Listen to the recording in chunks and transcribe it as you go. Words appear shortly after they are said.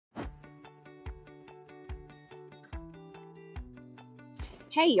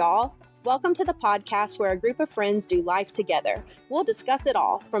Hey y'all, welcome to the podcast where a group of friends do life together. We'll discuss it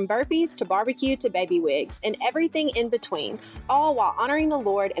all, from burpees to barbecue to baby wigs, and everything in between, all while honoring the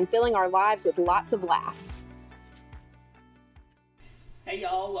Lord and filling our lives with lots of laughs. Hey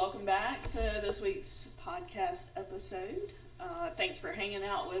y'all, welcome back to this week's podcast episode. Thanks for hanging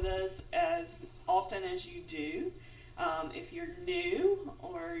out with us as often as you do. If you're new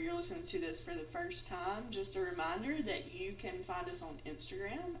or you're listening to this for the first time, just a reminder that you can find us on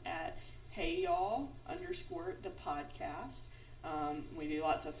Instagram at heyyall_the podcast. We do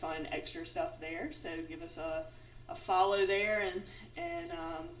lots of fun extra stuff there, so give us a follow there and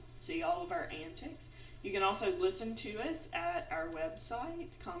see all of our antics. You can also listen to us at our website,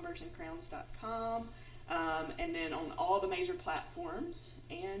 converseandcrowns.com, and then on all the major platforms.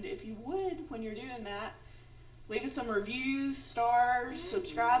 And if you would, when you're doing that, leave us some reviews, stars,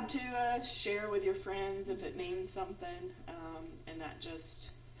 subscribe to us, share with your friends if it means something, and that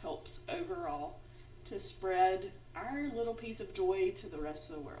just helps overall to spread our little piece of joy to the rest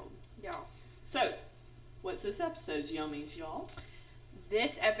of the world. Yes. So, what's this episode's yummies, y'all?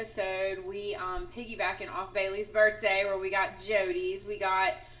 This episode, we piggybacking off Bailey's birthday, where we got Jody's. We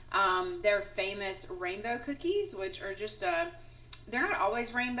got their famous rainbow cookies, which are just they're not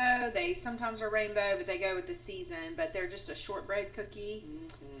always rainbow. They sometimes are rainbow, but they go with the season. But they're just a shortbread cookie.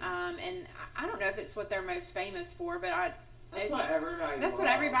 Mm-hmm. And I don't know if it's what they're most famous for, but that's what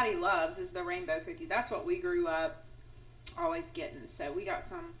everybody loves is the rainbow cookie. That's what we grew up always getting. So we got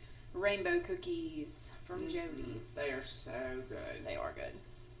some rainbow cookies from Jody's. They are so good. They are good.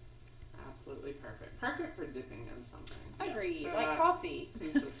 Absolutely perfect. Perfect for dipping in something. Agreed. Yes. Like coffee.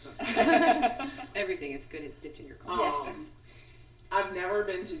 Consistent. Everything is good if dipped in your coffee. Yes. I've never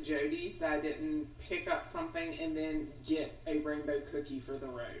been to Jody's that I didn't pick up something and then get a rainbow cookie for the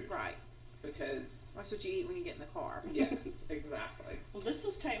road. Right. Because that's what you eat when you get in the car. Yes, exactly. Well, this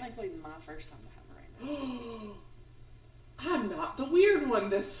was technically my first time to have a rainbow. I'm not the weird one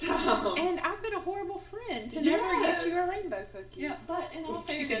this time. And I've been a horrible friend to never get you a rainbow cookie. Yeah, but in all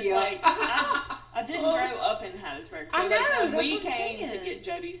fairness, Yeah. like, I didn't grow up in Hattiesburg. So I know, like, when that's we what I'm came to saying. get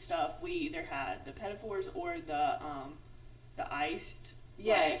Jody's stuff, we either had the Pettifors or the iced,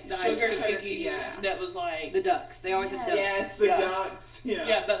 Yes, like, the iced sugar cookies. cookies. Yes. That was like The ducks. They always have ducks. Yes, the Yeah. ducks. Yeah.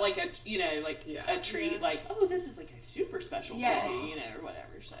 yeah, but like a a treat, Yeah. like, oh, this is like a super special Yes. cookie, or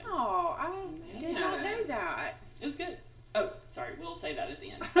whatever. So Oh, I did not know that. it was good. Oh, sorry, we'll say that at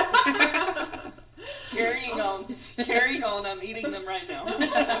the end. Carrying on. I'm eating them right now.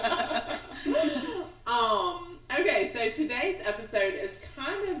 Okay, so today's episode is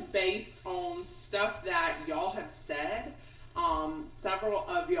kind of based on stuff that y'all have said. Several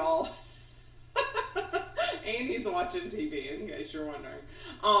of y'all, Andy's watching TV in case you're wondering.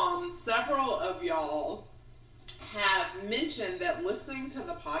 Several of y'all have mentioned that listening to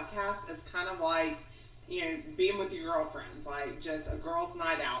the podcast is kind of like, being with your girlfriends, like just a girls'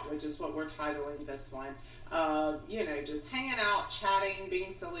 night out, which is what we're titling this one. Just hanging out, chatting,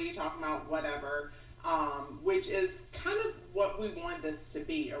 being silly, talking about whatever, which is kind of what we wanted this to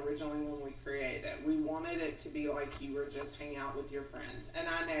be originally when we created it. We wanted it to be like you were just hanging out with your friends. And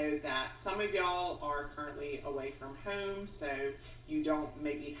I know that some of y'all are currently away from home, so you don't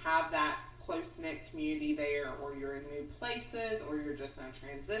maybe have that close-knit community there, or you're in new places, or you're just in a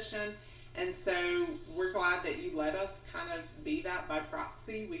transition. And so we're glad that you let us kind of be that by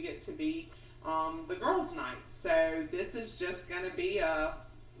proxy. We get to be the girls' night. So this is just going to be a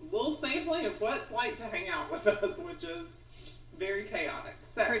little sampling of what it's like to hang out with us, which is very chaotic.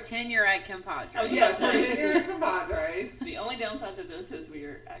 So Pretend you're at compadres. Oh, yes, pretend you're at compadres. The only downside to this is we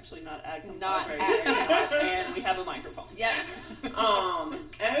are actually not at Not compadres at and we have a microphone. Yep.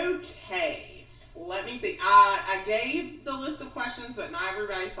 Okay. Let me see. I gave the list of questions, but not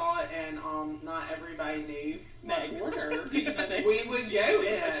everybody saw it, and not everybody knew what order we would go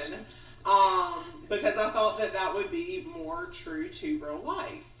in. Because I thought that would be more true to real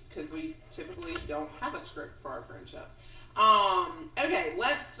life, because we typically don't have a script for our friendship. Okay,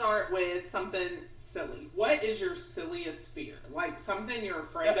 let's start with something silly. What is your silliest fear? Like something you're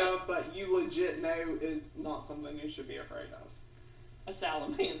afraid of, but you legit know is not something you should be afraid of. A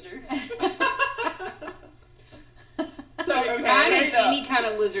salamander. So, okay. Mine is any kind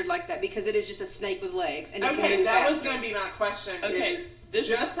of lizard like that, because it is just a snake with legs. And it can move that was faster. going to be my question. Okay, Is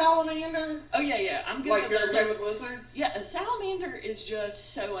just salamander? Oh, yeah. I'm good Like with you're okay lizards. with lizards? Yeah, a salamander is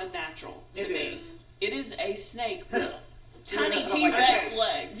just so unnatural to It me. is. It is a snake with tiny Okay. T-Rex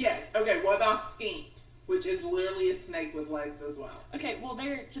legs. Yes. Okay, what about skink? Which is literally a snake with legs as well. Okay, well,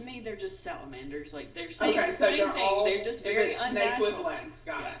 to me, they're just salamanders. Like, they're Okay, so same they're thing. all, They're just if very it's snake unnatural. with legs.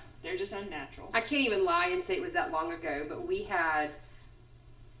 Got Yeah, it. they're just unnatural. I can't even lie and say it was that long ago, but we had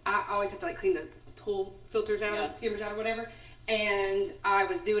I always have to like clean the pool filters out, skimmers out or whatever. And I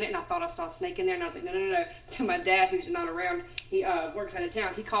was doing it, and I thought I saw a snake in there, and I was like, no. So my dad, who's not around, he works out of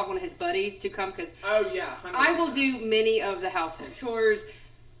town. He called one of his buddies to come because I will do many of the household chores,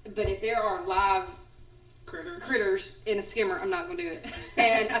 but if there are live critters in a skimmer, I'm not going to do it.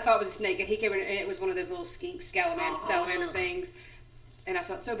 And I thought it was a snake, and he came in, and it was one of those little skink salamander things. And I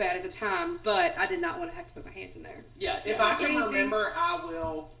felt so bad at the time, but I did not want to have to put my hands in there. Yeah, if I can remember, I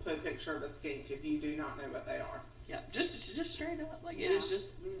will put a picture of a skink if you do not know what they are. Yeah, just straight up. Like, it is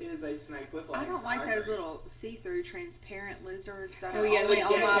just... It is a snake with legs. I don't like those little see-through transparent lizards that are only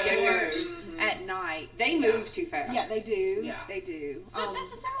on my porch Mm-hmm. at night. They move too fast. Yeah, they do. Yeah. They do. So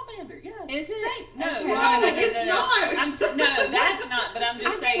that's a salamander, yeah. Is it? No, Okay. No, it's not. No, that's not, but I'm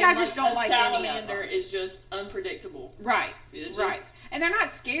just saying, I just don't like any of salamander them. is just unpredictable. Right. It's Right. just- And they're not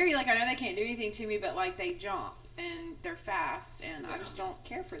scary. Like, I know they can't do anything to me, but, like, they jump and they're fast, and I just don't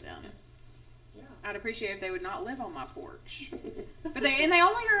care for them. Yeah. I'd appreciate if they would not live on my porch. But they only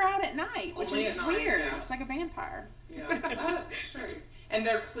are out at night, which Only is at night, weird. yeah. It's like a vampire. Yeah, that's true. And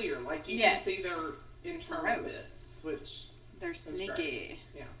they're clear. Like, you Yes. can see their internal gross. bits, which They're is sneaky.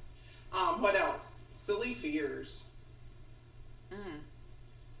 gross. Yeah. What else? Silly fears.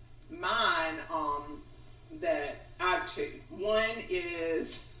 Mine, that I have two. One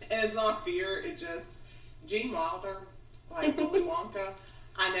is not fear, it just, Gene Wilder, like Willy Wonka.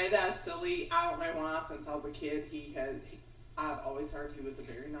 I know that's silly. I don't know why, since I was a kid, I've always heard he was a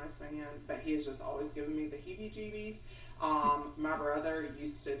very nice man, but he has just always given me the heebie-jeebies. My brother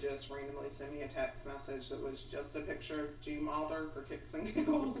used to just randomly send me a text message that was just a picture of Gene Wilder for kicks and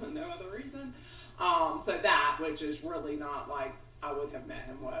giggles and no other reason. So that, which is really not like I would have met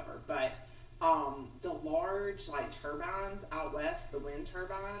him, whatever. But the large, like, turbines out west, the wind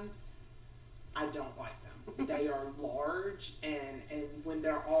turbines, I don't like them. They are large, and when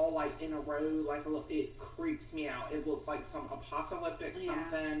they're all, like, in a row, like, it creeps me out. It looks like some apocalyptic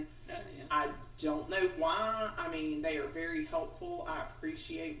something. I don't know why. I mean, they are very helpful. I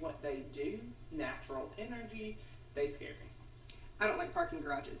appreciate what they do. Natural energy. They scare me. I don't like parking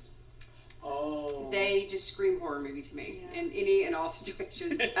garages. Oh. They just scream horror movie to me in any and all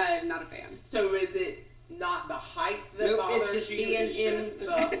situations. I'm not a fan. So is it not the height that bothers it's just you? being It's in. just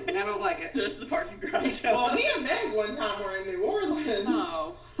the... I don't like it. Just the parking garage. Well, me and Meg one time were in New Orleans.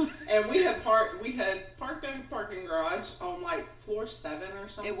 Oh. And we had parked a parking garage on like floor 7 or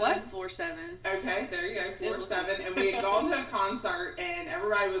something. It was floor 7. Okay, there you go, floor 7. And we had gone to a concert, and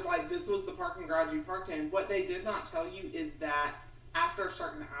everybody was like, this was the parking garage you parked in. What they did not tell you is that after a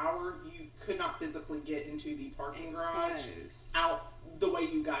certain hour, you could not physically get into the parking garage out the way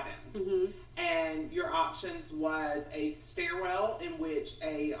you got in. Mm-hmm. And your options was a stairwell in which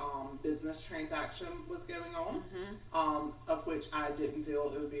a business transaction was going on, of which I didn't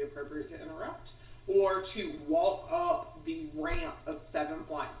feel it would be appropriate to interrupt, or to walk up the ramp of 7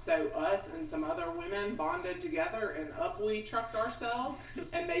 flights. So us and some other women bonded together, and up we trucked ourselves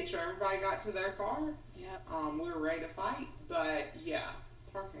and made sure everybody got to their car. Yep. We were ready to fight, but yeah,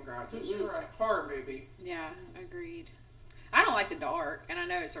 parking garages. You're right. Horror movie. Yeah, agreed. I don't like the dark, and I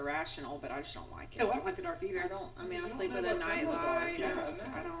know it's irrational, but I just don't like it. Oh, I don't like the dark either. I mean, I You sleep don't with know a what's in the dark. nightlight. Yeah,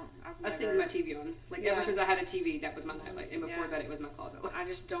 I don't. I sleep with my TV on. Like, ever since I had a TV, that was my nightlight. And before that, it was my closet light. I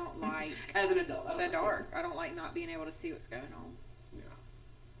just don't like As an adult, I don't the like dark. I don't like not being able to see what's going on.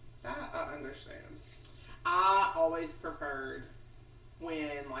 Yeah. I understand. I always preferred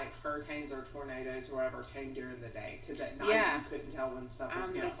when, like, hurricanes or tornadoes or whatever came during the day, because at night you couldn't tell when stuff was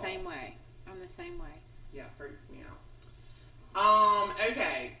I'm going to the same way. I'm the same way. Yeah, freaks me out.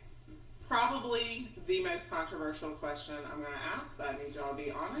 Okay. Probably the most controversial question I'm going to ask, but I need y'all to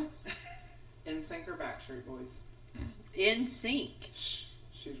be honest. NSYNC or Backstreet Boys? In sync. Shh,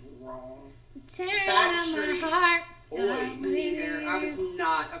 she's wrong. Tear Backstreet my heart. Boys. Neither. I was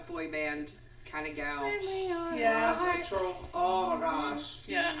not a boy band kind of gal. Yeah. Patrol. Oh my gosh.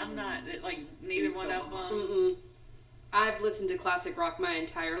 Yeah, I'm not, like, neither one of them. Mm-mm. I've listened to classic rock my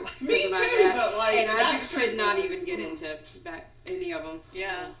entire life. Me because of my too, dad, but, like, and I just Backstreet could not Boys. even get into any of them.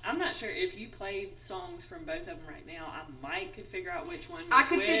 Yeah, I'm not sure if you played songs from both of them right now. I might could figure out which one was I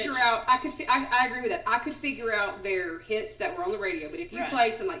could which. figure out. I agree with that. I could figure out their hits that were on the radio, but if you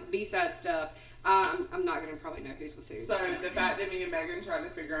play some like B-side stuff, I'm not gonna probably know who's who. So the fact that me and Megan tried to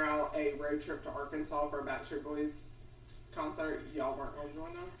figure out a road trip to Arkansas for a Backstreet Boys concert, y'all weren't going to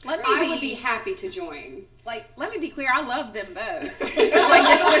join us? I would be happy to join. Like, let me be clear, I love them both. Like,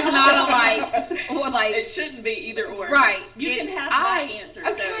 this was not a like. It shouldn't be either or. Right. You can have my answer.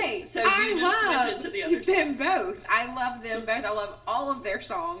 Okay. So you just switch it to the other them both. I love them both. I love all of their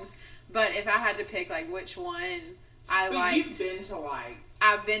songs. But if I had to pick, like, which one But you've been to like.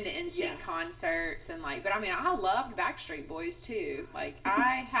 I've been to NSYNC concerts and like, but I mean, I loved Backstreet Boys too. Like,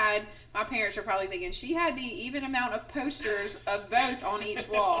 my parents are probably thinking she had the even amount of posters of both on each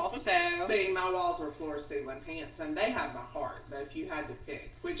wall. So see, my walls were floor, ceiling, pants, and they had my heart. That if you had to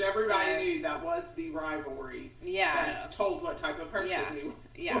pick, which everybody knew, that was the rivalry. Yeah, that told what type of person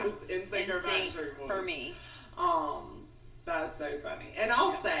you was NSYNC or Backstreet Boys for me. That's so funny, and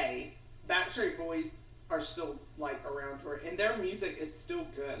I'll say Backstreet Boys are still like around tour, and their music is still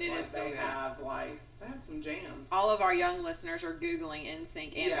good. It is still good. They have some jams. All of our young listeners are Googling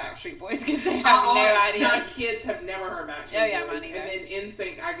NSYNC and Backstreet Boys because they have no idea. My kids have never heard Backstreet Boys. Oh yeah, mine either. And then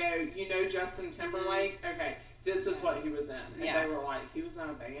NSYNC, I go, Justin Timberlake? Okay, this is what he was in. And they were like, he was in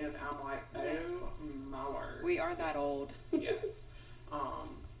a band. I'm like, oh my word. We are that old. Yes.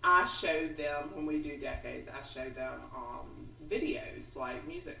 I showed them, when we do decades, I showed them videos, like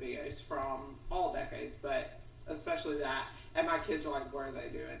music videos from all decades, but especially that. And my kids are like, what are they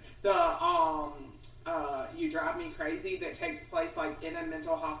doing? The You Drive Me Crazy that takes place like in a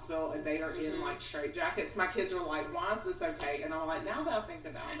mental hospital and they are in like straitjackets. My kids are like, why is this okay? And I'm like, now that I think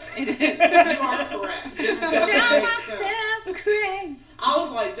about it, you are correct. Drive myself crazy. I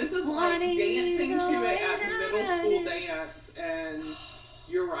was like, this is like dancing to it at middle school dance, and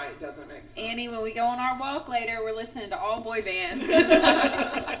you're right, it doesn't make sense. Annie, when we go on our walk later, we're listening to all boy bands.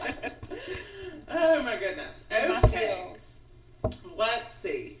 Oh my goodness. Okay. Let's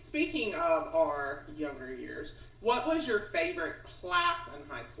see. Speaking of our younger years, what was your favorite class in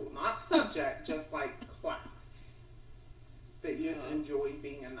high school? Not subject, just like class. That you just enjoyed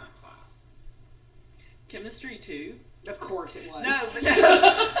being in that class. Chemistry 2. Of course it was. No, but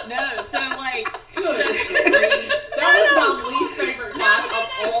no. So like, that was my least favorite class of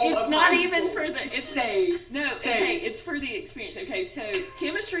all. It's of not high even school. for the. It's okay. It's for the experience. Okay, so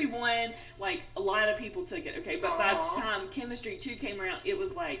Chemistry 1, like a lot of people took it. Okay, but by the time Chemistry 2 came around, it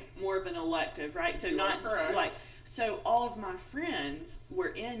was like more of an elective, right? So not like. So all of my friends were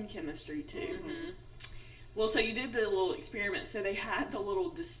in Chemistry 2. Mm-hmm. Well, so you did the little experiment. So they had the little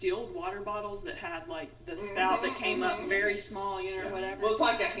distilled water bottles that had like the spout that came up very small, whatever. Well, it's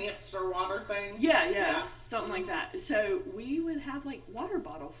like a hamster water thing. Yeah, something like that. So we would have like water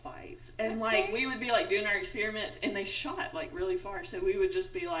bottle fights, and like we would be like doing our experiments, and they shot like really far. So we would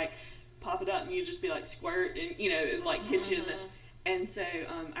just be like pop it up, and you'd just be like squirt, and and like hit you in the. And so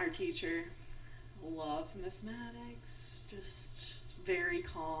our teacher, loved Miss Maddox, just very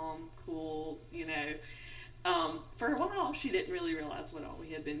calm, cool, For a while, she didn't really realize what all we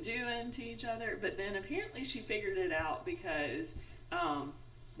had been doing to each other, but then apparently she figured it out because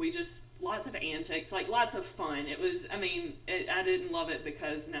we just, lots of antics, like lots of fun. It was, I didn't love it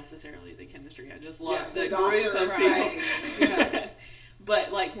because necessarily the chemistry. I just loved the group of people.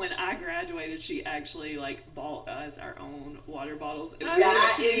 But like when I graduated, she actually like bought us our own water bottles.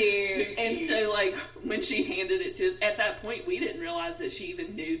 That is and so like when she handed it to us, at that point we didn't realize that she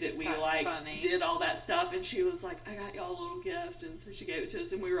even knew that we did all that stuff. And she was like, "I got y'all a little gift," and so she gave it to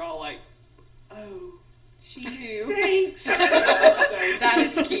us, and we were all like, "Oh, she knew." Thanks. That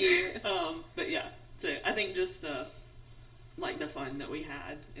is cute. But yeah, so I think just the fun that we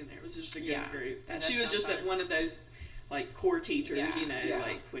had in there was just a good group, and she was just one of those. Like core teachers,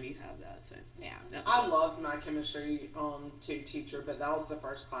 like when you have that. So I loved my chemistry 2 teacher, but that was the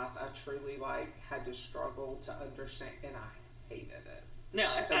first class I truly had to struggle to understand, and I hated it. No,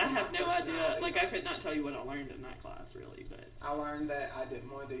 I have no idea. Like I could not tell you what I learned in that class, really. But I learned that I didn't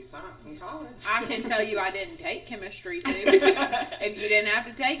want to do science in college. I can tell you, I didn't take chemistry 2. If you didn't have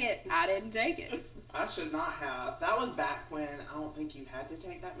to take it, I didn't take it. I should not have. That was back when I don't think you had to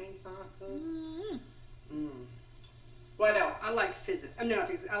take that many sciences. What else? I like physics. No, not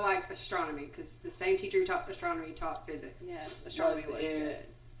physics. I like astronomy because the same teacher who taught astronomy taught physics. Yes, astronomy was good.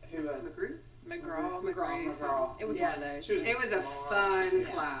 Who was McGraw. It was one of those. It was a fun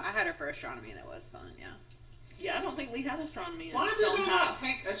class. I had her for astronomy and it was fun. Yeah, I don't think we had astronomy. Why did I not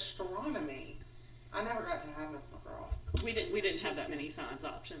take astronomy? I never got to have Miss McGraw. We didn't have that many science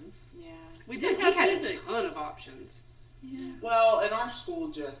options. Yeah, we did have a physics. ton of options. Yeah. Well, and our school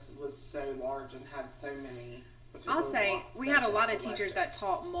just was so large and had so many. I'll say we had a lot of teachers that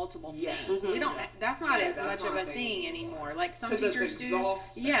taught multiple things. We don't. That's not as much of a thing anymore. Like some teachers do.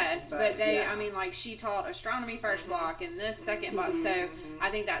 Yes, but they. I mean, like she taught astronomy first block and this second block. So I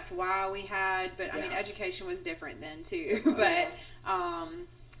think that's why we had. But I mean, education was different then too. But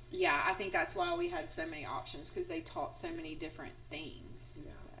yeah, I think that's why we had so many options because they taught so many different things.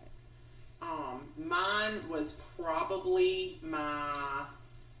 Yeah. Mine was probably my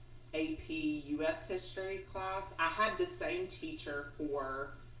AP US history class. I had the same teacher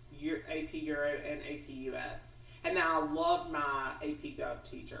for AP Euro and AP US. And then I loved my AP Gov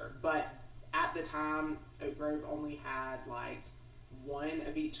teacher, but at the time, Oak Grove only had like one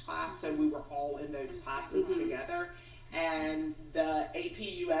of each class, so we were all in those classes together. And the AP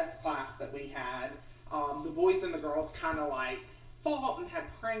US class that we had, the boys and the girls kind of like fought and had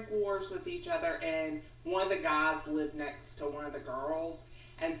prank wars with each other, and one of the guys lived next to one of the girls,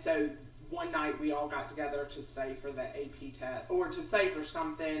 and so one night we all got together to stay for the AP test, or to stay for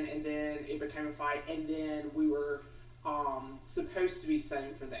something, and then it became a fight, and then we were supposed to be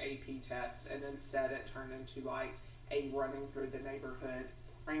staying for the AP test, and instead it turned into like a running through the neighborhood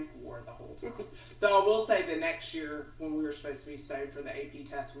prank war the whole time. So I will say the next year when we were supposed to be staying for the AP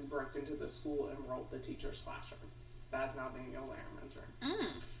test, we broke into the school and rolled the teacher's classroom. That's not being elementary.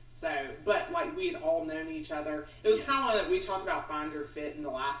 So, but like we had all known each other. It was kind of like we talked about Find Your Fit in the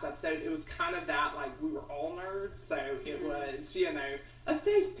last episode. It was kind of that, like we were all nerds, so it was, you know, a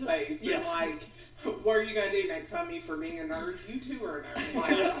safe place. Yeah. And like, what are you gonna do? Make fun of me for being a nerd? You too are a nerd.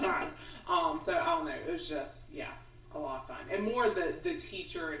 Like that's fine. So I don't know. It was just a lot of fun, and more the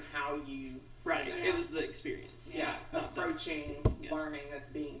teacher and how you It was the experience. Approaching learning as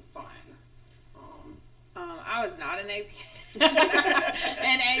being fun. I was not an AP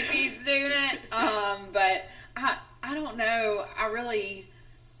student, but I don't know.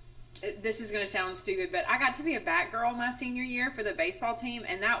 This is going to sound stupid, but I got to be a bat girl my senior year for the baseball team,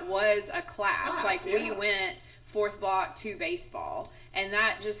 and that was a class. We went fourth block to baseball, and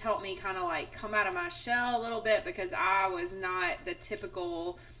that just helped me kind of like come out of my shell a little bit, because I was not the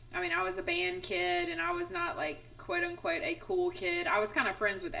typical, I was a band kid, and I was not like quote unquote a cool kid. I was kind of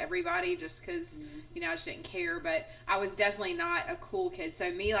friends with everybody just because I just didn't care, but I was definitely not a cool kid.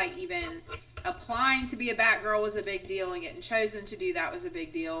 So me like even applying to be a bat girl was a big deal, and getting chosen to do that was a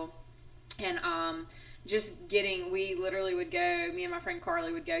big deal. And we literally would go, me and my friend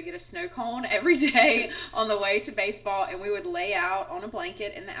Carly would go get a snow cone every day on the way to baseball, and we would lay out on a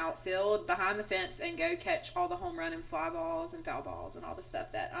blanket in the outfield behind the fence and go catch all the home run and fly balls and foul balls and all the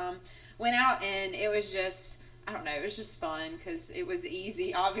stuff that went out. And it was just, I don't know, it was just fun because it was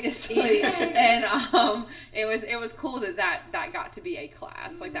easy, obviously, and it was cool that got to be a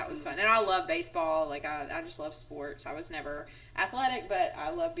class. Like, that was fun. And I love baseball. Like, I just love sports. I was never athletic, but I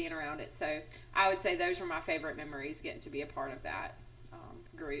love being around it. So I would say those were my favorite memories, getting to be a part of that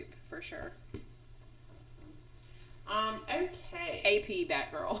group for sure. Okay. AP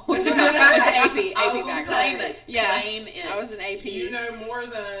Batgirl. I was AP Batgirl. Claim it. I was an AP. You know more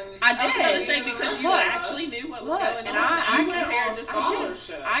than I did. I was going to say, because you actually knew what was going on. And I compared to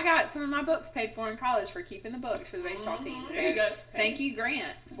scholarship. I got some of my books paid for in college for keeping the books for the baseball team. So there you go. Thank you,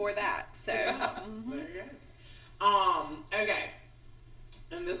 Grant, for that. So there you go. Okay.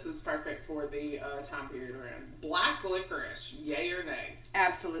 And this is perfect for the time period we're in. Black licorice, yay or nay?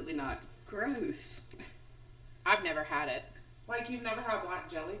 Absolutely not. Gross. I've never had it. Like, you've never had black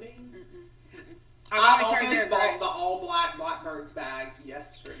jelly bean? I've always heard they're bought gross. the all black Blackbird's bag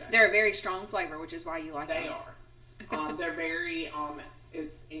yesterday. They're a very strong flavor, which is why you like them. They are. They're very,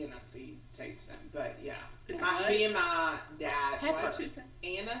 it's aniseed tasting, but yeah. It's me and my dad, Pepper.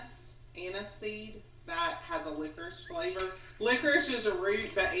 Aniseed, that has a licorice flavor. Licorice is a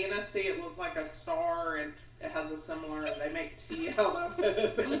root, but aniseed, it looks like a star, and it has a similar, and they make tea out of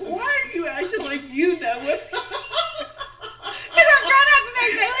it. Why are you acting like you know it? Because I'm trying not to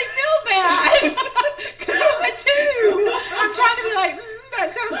make Bailey feel bad. Because I'm a two. I'm trying to be like, that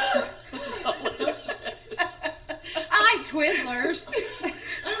sounds delicious. I like Twizzlers.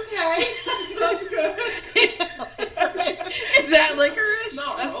 Okay, that's good. Is that licorice?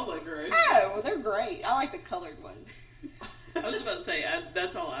 Not real licorice. Oh, well, they're great. I like the colored ones. I was about to say,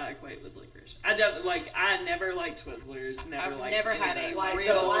 that's all I equate with licorice. I never liked Twizzlers. I've never had a like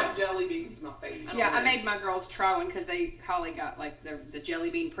real the black jelly beans, my favorite. Yeah, I made my girls try one because Holly got like the jelly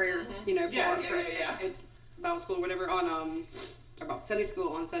bean prayer, for it's Bible school or whatever on about Sunday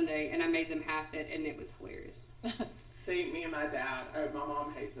school on Sunday, and I made them half it, and it was hilarious. See, me and my dad. My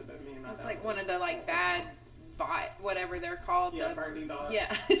mom hates it, but me and my dad. It's like one of the like bad, whatever they're called. Yeah, Bernie dogs.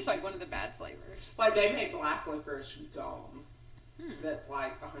 Yeah, it's like one of the bad flavors. Like they make black licorice gum. That's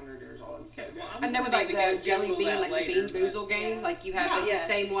like 100 years old. So good. And then with like the jelly bean, like the Bean Boozle game, like you have the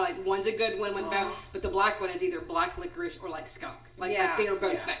same one, like one's a good one, one's bad, but the black one is either black licorice or like skunk. Like they are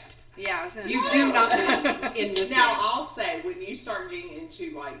both bad. Yeah, you do not win in this Now game. I'll say, when you start getting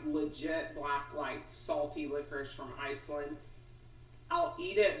into like legit black, like salty licorice from Iceland, I'll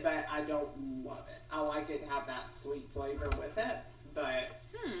eat it, but I don't love it. I like it to have that sweet flavor with it, but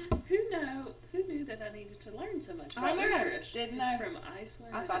who knew that I needed to learn so much I about know. licorice? Didn't It's know. from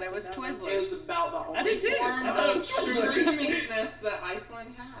Iceland. I thought it was Twizzlers. it was about the I only did too. form I thought it of was sugary Twizzlers. sweetness that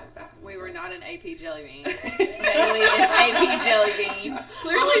Iceland had back in We the were day. not not an AP jelly bean. Bailey is AP jelly bean.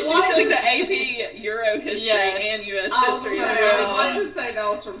 Clearly, she took the AP Euro history and U.S. history. I'd like to say that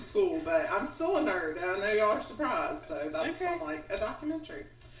was from school, but I'm still a nerd, and I know y'all are surprised, so that's from like a documentary.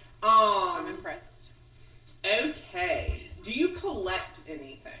 I'm impressed. Okay. Do you collect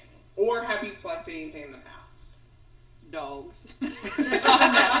anything, or have you collected anything in the past? Dogs.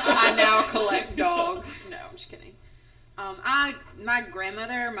 I now collect dogs. No, I'm just kidding. My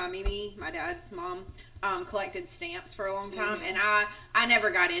grandmother, my Mimi, my dad's mom, collected stamps for a long time, and I never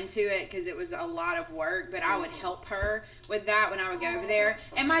got into it because it was a lot of work, but I would help her with that when I would go over there.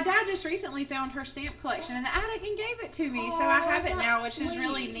 And my dad just recently found her stamp collection in the attic and gave it to me, so I have it now, which is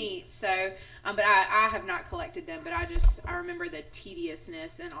really neat. So, but I have not collected them, but I remember the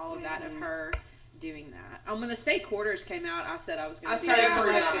tediousness and all of that of her doing that. When the state quarters came out, I said I was going to do started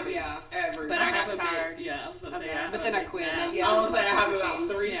that. collecting, But I got tired. I was about to say, but then I quit. I was like, I have about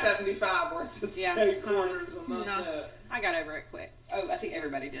 $3.75 worth of state quarters, and that's it. I got over it quick. Oh, I think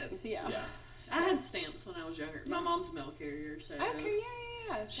everybody did. Yeah. I had stamps when I was younger. My mom's a mail carrier, so Okay,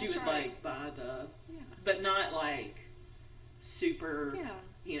 yeah. she would like buy but not like super,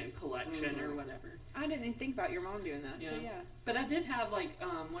 collection or whatever. I didn't even think about your mom doing that. So yeah. But I did have like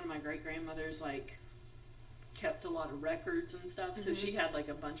one of my great grandmothers like kept a lot of records and stuff, so she had like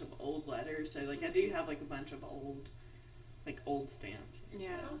a bunch of old letters. So like I do have like a bunch of old stamps. Yeah.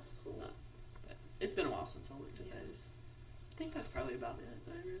 That's cool. But it's been a while since I looked at those. I think that's probably about it.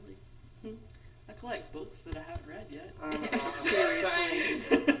 Though, really. I collect books that I haven't read yet. Seriously.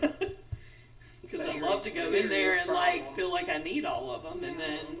 Because I love to go in there and like feel like I need all of them, and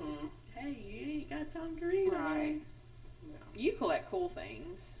then hey, you ain't got time to read them. Right. You collect cool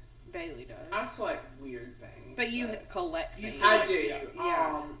things. Bailey does. I collect weird things. But you collect things. I do.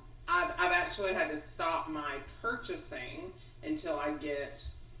 Yeah. I've actually had to stop my purchasing until I get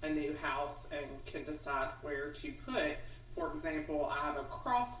a new house and can decide where to put. For example, I have a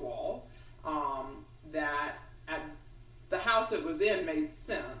cross wall that at the house it was in made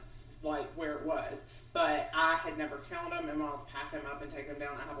sense, like where it was. But I had never counted them, and when I was packing them up and taking them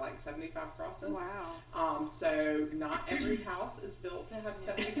down, I have like 75 crosses. Wow. So not every house is built to have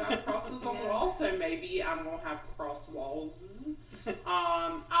 75 crosses on the wall, so maybe I'm going to have cross walls.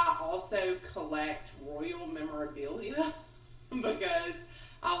 I also collect royal memorabilia because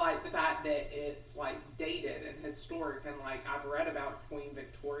I like the fact that it's like dated and historic, and like I've read about Queen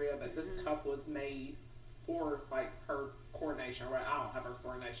Victoria, but this cup was made for like her coronation. Or I don't have her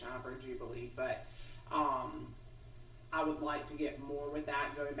coronation, I have her jubilee, but I would like to get more with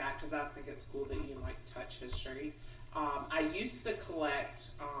that going back because I think it's cool that you can like touch history. I used to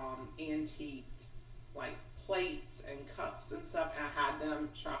collect antique like plates and cups and stuff, and I had them,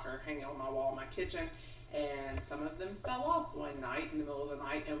 shocker, hanging on my wall in my kitchen, and some of them fell off one night in the middle of the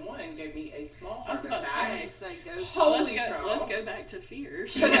night, and one gave me a small heart attack. Holy cow. Let's go back to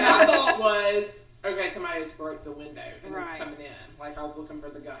fears. Because my thought was, okay, somebody just broke the window and was coming in. Like I was looking for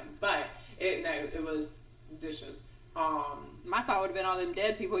the gun, but it was dishes. My thought would have been all them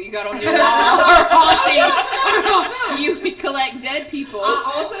dead people you got on your wall. You collect dead people. I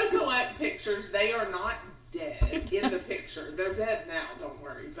also collect pictures. They are not dead in the picture. They're dead now, don't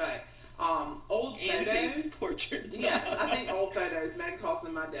worry. But old photos. Portraits. Yes, I think old photos. Meg calls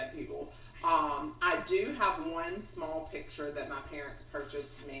them my dead people. I do have one small picture that my parents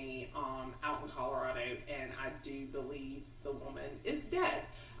purchased me out in Colorado, and I do believe the woman is dead.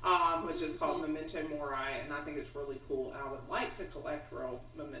 Which is called Memento Mori, and I think it's really cool. And I would like to collect real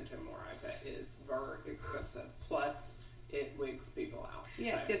Memento Mori, but it is very expensive. Plus, it wigs people out.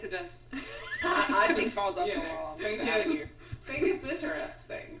 Yes, so. yes, it does. I think falls off the wall. I think it's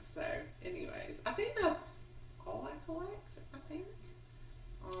interesting. So, anyways, I think that's all I collect. I think.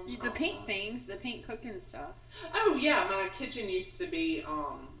 The pink things, the pink cooking stuff. Oh yeah, my kitchen used to be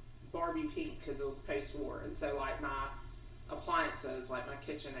Barbie pink because it was post-war, and so like my appliances like my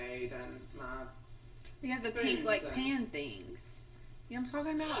KitchenAid and my you have the pink like pan things. You know what I'm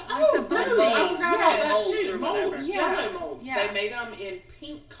talking about? Oh, like the I forgot about that too. Molds, Jello molds. Yeah. They made them in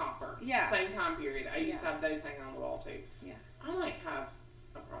pink copper. Yeah. Same time period. I used to have those hanging on the wall too. Yeah. I might have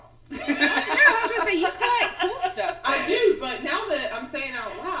a problem. No, I was gonna say you collect cool stuff. I do, but now that I'm saying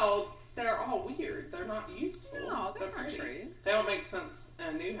out loud, they're all weird. They're not useful. No, that's They're not pretty. true. They don't make sense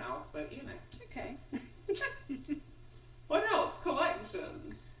in a new house, but you know. It's okay. What else?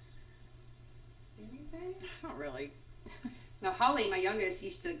 Collections. Anything? Not really. Now, Holly, my youngest,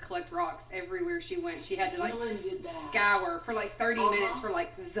 used to collect rocks everywhere she went. She had to like Dylan did that. scour for like 30 minutes for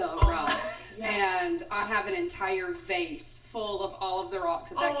like the rock. Yeah. And I have an entire vase full of all of the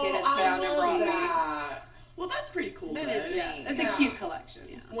rocks that kid has I found and love brought me. that. Well, that's pretty cool. That though. is Yeah, neat. it's Yeah. a cute collection.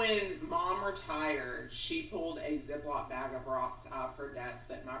 Yeah. When Mom retired, she pulled a Ziploc bag of rocks out of her desk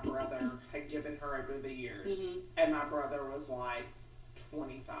that my brother had given her over the years. And my brother was like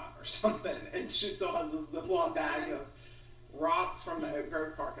 25 or something. And she still has this Ziploc bag of rocks from the Oak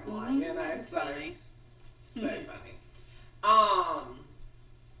Grove parking lot. You know, That's so, funny. so funny.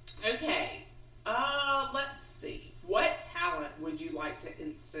 Okay. Let's see. What talent would you like to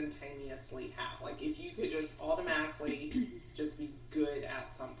instantaneously have? Like, if you could just automatically just be good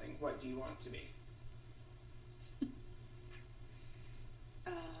at something, what do you want to be?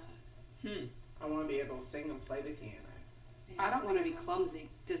 I want to be able to sing and play the piano. I don't want to be clumsy.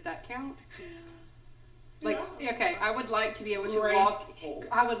 Does that count? Like, Yeah. okay, I would like to be able to walk. Graceful.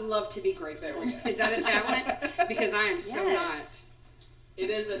 I would love to be graceful. There we go. Is that a talent? Because I am so Yes. It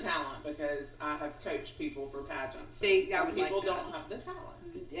is a talent because I have coached people for pageants. See, I Some would like people that. don't have the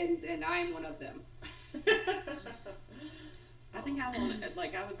talent. not, and I am one of them. I think I want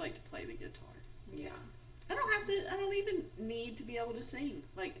like I would like to play the guitar. Yeah. I don't even need to be able to sing.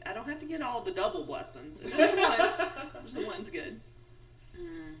 Like, I don't have to get all the double blessings. Just the one. Just the one's good.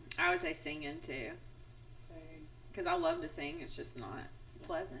 I would say singing too, because I love to sing. It's just not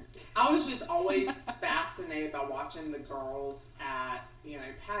pleasant. I was just always fascinated by watching the girls at,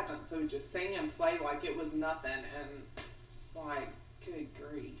 pageants who would just sing and play like it was nothing, and like, good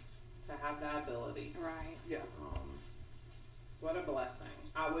grief, to have that ability. Right. Yeah. What a blessing.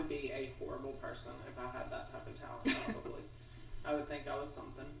 I would be a horrible person if I had that type of talent, probably. I would think I was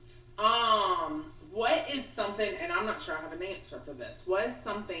something. What is something, and I'm not sure I have an answer for this, what is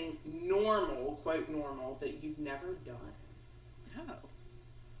something normal, quote normal, that you've never done?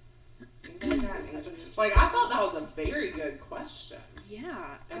 Oh. Anybody got an answer? Like, I thought that was a very good question.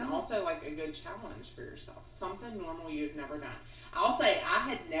 Yeah. And also, like, a good challenge for yourself. Something normal you've never done. I'll say I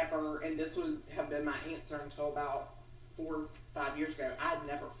had never, and this would have been my answer until about 4 or 5 years ago, I had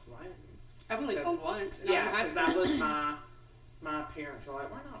never flown. I've only flown once. And Yeah, I was because in high that school. was my parents were like,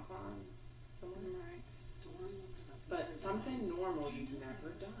 we're not flying. Right. But something normal you've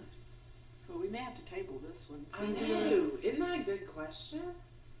never done. Well, we may have to table this one. I know. Isn't that a good question?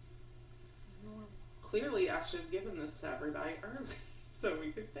 Clearly, I should have given this to everybody early so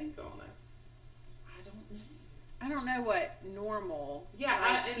we could think on it. I don't know. I don't know what normal. Yeah,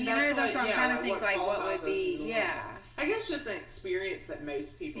 Like, and that's that's what I'm trying to think. Like, what qualifies would be? as normal. Yeah. I guess just an experience that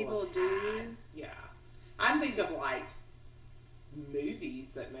most people have People had. do. Yeah. I think of like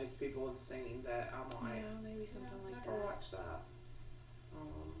movies that most people have seen that I'm like, Yeah, maybe something "Yeah, like never that. watched that.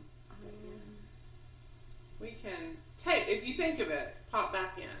 We can take, if you think of it, pop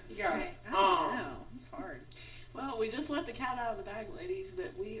back in. Yeah. Okay. I don't know. It's hard. Well, we just let the cat out of the bag, ladies,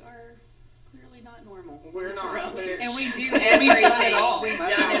 but we are clearly not normal. We're not. Around We're- here. And we do And we've done it everything. all. We've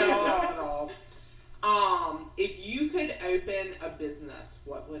That's done all it we've all. Done it all. If you could open a business,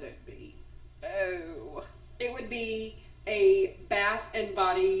 what would it be? Oh. It would be a bath and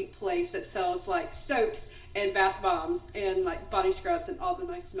body place that sells like soaps and bath bombs and like body scrubs and all the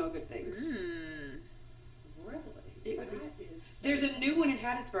nice smell good things. Really? It would be- That is- There's a new one in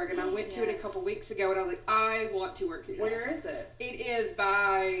Hattiesburg, and I went to it a couple weeks ago, and I was like, I want to work here. Where is it? It is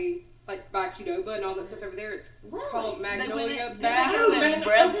by Qdoba and all that stuff over there. It's Really? called They went Magnolia in- Bath. Oh, did they Magnolia.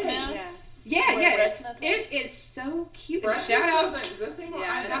 Bread Okay. Smith? Yes. Yeah, Where yeah. Bread Smith is? It is so cute. And Bread shout Smith out, doesn't exist anymore?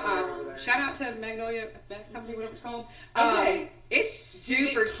 Yeah, I it's never went over there. shout out to Magnolia Bath Company, whatever it's called. Okay. It's Did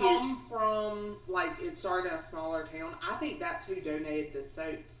super it cute. come from, like, it started in a smaller town? I think that's who donated the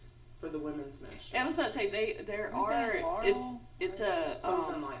soaps for the women's ministry. I was about to say there Aren't are they Laurel? it's a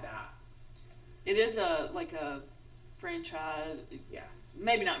Something like that. it is a franchise. Yeah.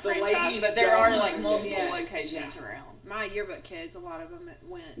 Maybe not The franchise, ladies but there are don't like know. multiple Yes. locations Yeah. around. My yearbook kids, a lot of them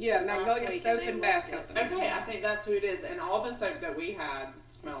went. Yeah, last Magnolia week Soap they and loved Bath it. Company. Okay, I think that's who it is. And all the soap that we had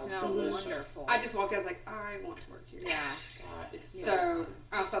smelled Smelled delicious. wonderful. I just walked out, I was like, I want to work here. Yeah. God, it's So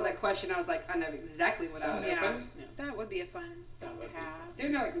I saw that question, I was like, I know exactly what I would Yeah. open. That would be a fun thing That would to be have.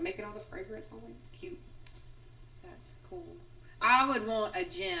 They're like making all the fragrance on it. It's cute. That's cool. I would want a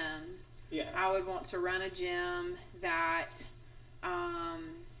gym. Yes. I would want to run a gym that,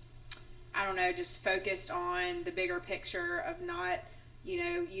 I don't know, just focused on the bigger picture of not,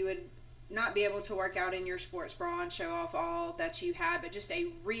 you would not be able to work out in your sports bra and show off all that you had, but just a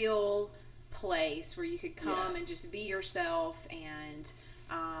real place where you could come Yes. and just be yourself, and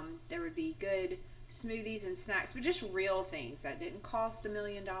there would be good smoothies and snacks, but just real things that didn't cost $1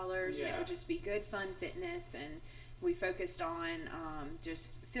 million, and it would just be Yes. good, fun fitness, and we focused on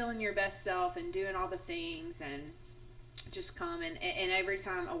just feeling your best self and doing all the things, and just come and every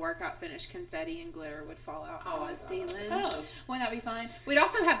time a workout finished, confetti and glitter would fall out from the ceiling. Oh. Wouldn't that be fun? We'd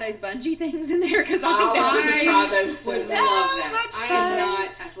also have those bungee things in there because I Oh, think I that's try those would so love that. much I fun. am not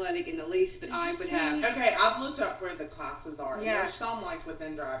athletic in the least, but I would have. Okay, I've looked up where the classes are. And Yeah. there's some like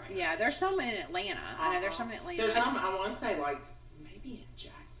within driving. Yeah, there's some in Atlanta. I know there's some in Atlanta. There's some, I want to say, like, maybe in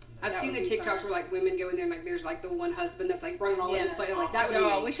Jackson. I've That seen the would be TikToks fun. where like women go in there and like there's like the one husband that's like running all over the place. Like that would be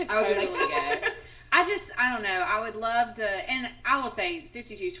Oh, me. we should I would totally be like, go. I don't know. I would love to, and I will say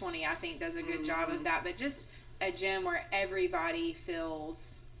 5220, I think, does a good job of that, but just a gym where everybody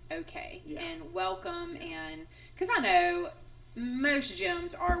feels okay and welcome, and because I know most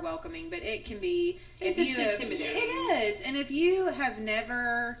gyms are welcoming, but it can be, It's if you have, intimidating. it is, and if you have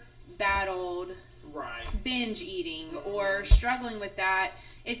never battled Right. binge eating or struggling with that,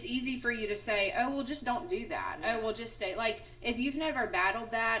 it's easy for you to say, oh, well, just don't do that. Oh, well, just stay. Like, if you've never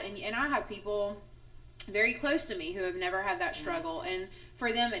battled that, and I have people very close to me who have never had that struggle, and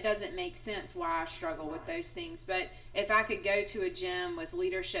for them it doesn't make sense why I struggle with those things. But if I could go to a gym with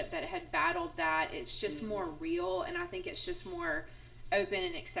leadership that had battled that, it's just more real, and I think it's just more open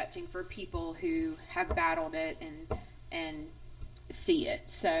and accepting for people who have battled it and see it.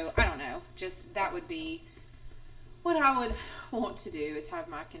 So I don't know, just that would be what I would want to do, is have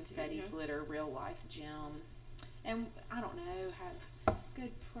my confetti glitter real life gym, and I don't know, have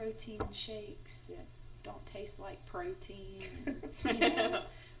good protein shakes that don't taste like protein, you know,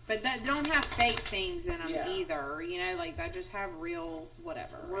 but that don't have fake things in them either, you know, like that just have real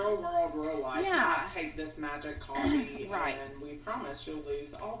whatever. Real world, real life. Yeah. Not take this magic coffee Right. and we promise you'll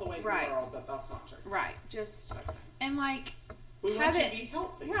lose all the weight Right. in the world, but that's not true. Right, just Okay. and like We have want you it to be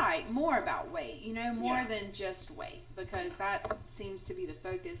healthy. right, more about weight, you know, more Yeah. than just weight, because that seems to be the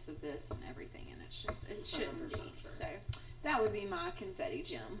focus of this and everything, and it's just, it shouldn't be. 100% true. So that would be my confetti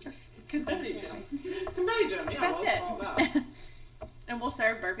gym. Confetti gym. Confetti gym, yeah. That's let's it. call that. And we'll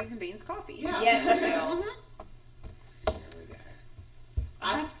serve burpees and beans coffee. Yeah. Yes, we will. There we go.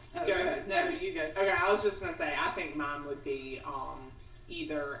 Oh, Go ahead. No, you go. Okay, I was just gonna say, I think mine would be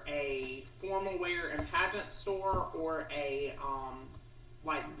either a formal wear and pageant store or a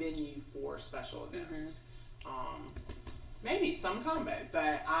like venue for special events. Maybe some combo,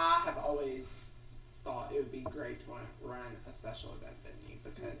 but I have always thought it would be great to run a special event venue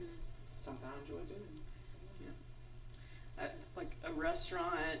because something I enjoy doing. Like a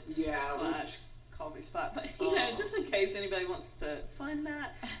restaurant Yeah, slash coffee spot, but you know, just in case anybody wants to fund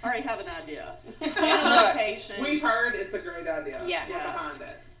that, I already have an idea. Location. We've heard it's a great idea. Yes. We're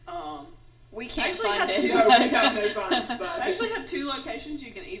behind it. We can't Actually fund have it. two. No, we got no funds, but I actually have 2 locations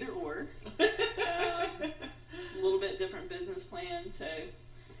you can either or. A little bit different business plan, so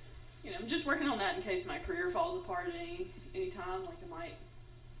you know, I'm just working on that in case my career falls apart at any time. Like I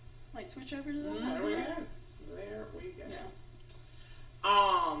might switch over to that. There we go. There we go. Yeah.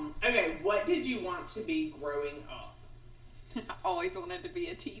 Okay, what did you want to be growing up? I always wanted to be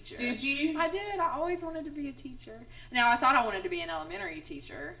a teacher. Did you? I did. I always wanted to be a teacher. Now, I thought I wanted to be an elementary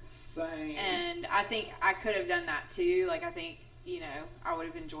teacher. Same. And I think I could have done that too. Like, I think, you know, I would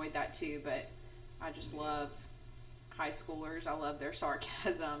have enjoyed that too. But I just love high schoolers. I love their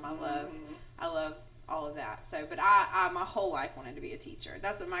sarcasm. I love all of that. So, but I my whole life wanted to be a teacher.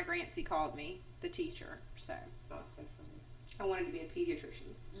 That's what my Gramsci called me, the teacher. So, That's so funny. I wanted to be a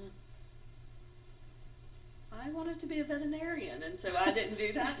pediatrician. I wanted to be a veterinarian, and so I didn't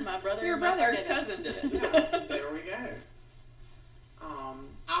do that. And my brother Your and my brother first did it. cousin did it. Yeah, there we go.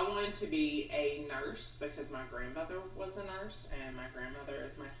 I wanted to be a nurse because my grandmother was a nurse and my grandmother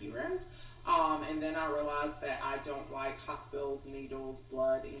is my hero. And then I realized that I don't like hospitals, needles,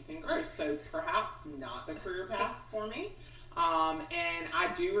 blood, anything gross. So perhaps not the career path for me. And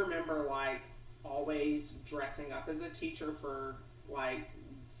I do remember like always dressing up as a teacher for like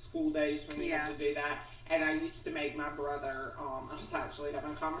school days when we had to do that. And I used to make my brother, I was actually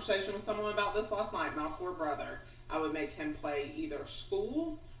having a conversation with someone about this last night, my poor brother. I would make him play either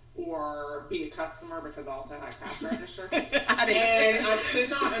school or be a customer because I also had cash register. I did And too. I could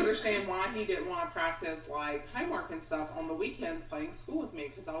not understand why he didn't want to practice like homework and stuff on the weekends playing school with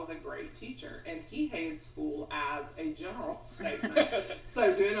me because I was a great teacher. And he hated school as a general statement.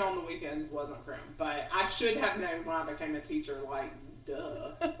 So doing it on the weekends wasn't for him. But I should have known when I became a teacher, like, duh.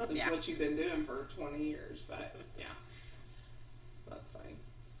 This is what you've been doing for 20 years. But yeah. That's funny.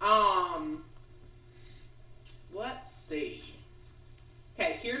 Let's see.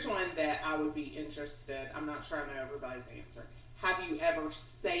 Okay, here's one that I would be interested. I'm not sure I know everybody's answer. Have you ever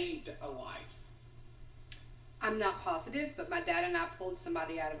saved a life? I'm not positive, but my dad and I pulled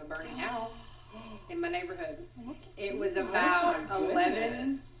somebody out of a burning house in my neighborhood. It was about Oh my 11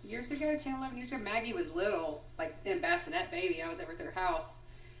 goodness. years ago, 10, 11 years ago, Maggie was little, like in bassinet baby. I was over at their house,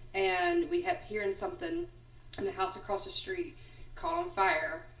 and we kept hearing something in the house across the street caught on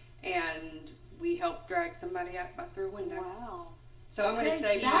fire, and we helped drag somebody out through a window. Wow. So I'm going to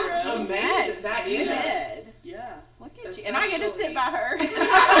say That's amazing. Yes, That you is. did. Yeah. Look at That's you. And I get to sit actually- by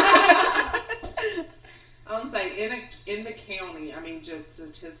her. I'm saying in the county, I mean, just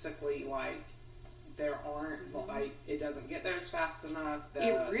statistically, like there aren't like it doesn't get there as fast enough.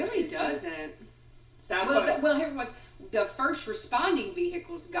 It really just- doesn't. That's Well, what, well, here it was. The first responding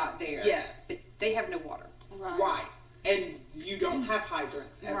vehicles got there. yes, But they have no water. right. And you don't have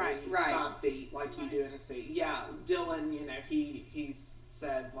hydrants every Right. 5 feet like you do in a city. Yeah, Dylan, you know, he's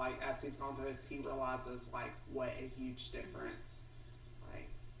said like as he's gone through this, he realizes like what a huge difference. Like,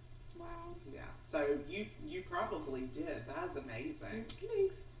 Wow. yeah. So you probably did. That is amazing.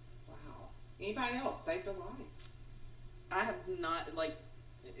 Thanks. Wow. Anybody else saved a life? I have not, like,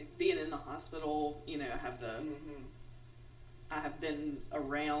 being in the hospital, you know, Mm-hmm. I have been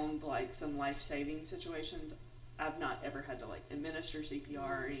around, like, some life-saving situations. I've not ever had to, like, administer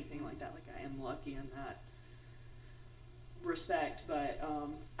CPR or anything like that. Like, I am lucky in that respect. But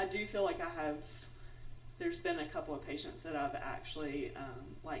I do feel like there's been a couple of patients that I've actually,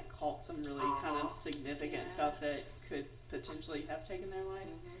 like, caught some really kind of significant Yeah. stuff that could potentially have taken their life.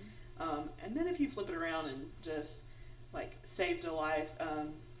 Mm-hmm. And then if you flip it around and just, like, saved a life,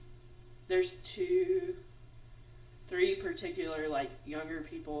 there's 3 particular, like, younger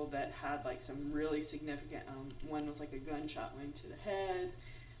people that had, like, some really significant, one was, like, a gunshot wound to the head,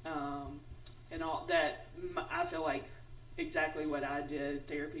 and all that. I feel like exactly what I did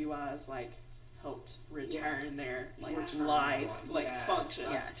therapy-wise, like, helped return their, like, Yeah. life, like, Yes, functions,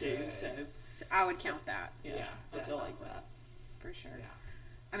 yes. too. So, So I would count that yeah, I feel like definitely. that. for sure. Yeah.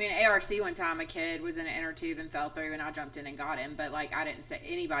 I mean, ARC one time a kid was in an inner tube and fell through, and I jumped in and got him. But like, I didn't say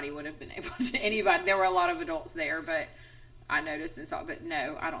anybody would have been able to. Anybody, there were a lot of adults there, but I noticed and saw. But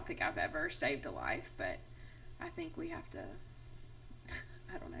no, I don't think I've ever saved a life. But I think we have to,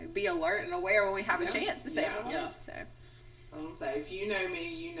 I don't know, be alert and aware when we have a chance to save a life. Yeah. So I'm gonna say, if you know me,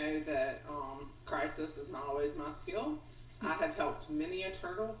 you know that crisis is not always my skill. I have helped many a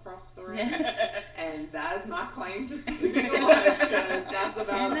turtle cross the road, Yes. and that is my claim to saving a life, because that's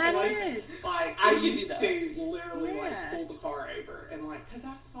about And that like, is. like I You can do used that. to literally Yeah. like pull the car over and like, cause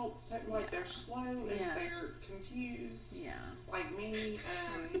I felt so like they're slow and Yeah. they're confused, Yeah. like me,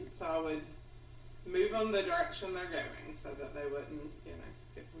 and so I would move them the direction they're going so that they wouldn't, you know,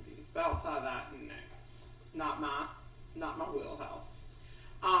 get confused. But outside of that, no, not my wheelhouse.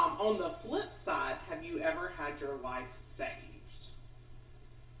 On the flip side, have you ever had your life saved?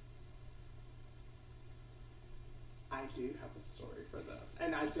 I do have a story for this,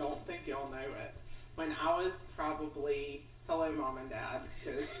 and I don't think y'all know it. When I was probably, hello mom and dad,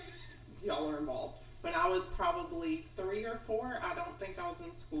 because y'all are involved. When I was probably 3 or 4, I don't think I was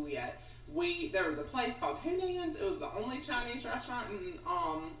in school yet. There was a place called Hunan's. It was the only Chinese restaurant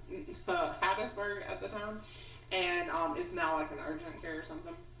in Hattiesburg at the time. And it's now like an urgent care or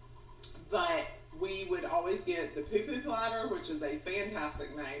something. But we would always get the poo poo platter, which is a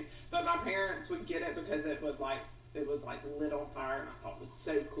fantastic name. But my parents would get it because it was like lit on fire, and I thought it was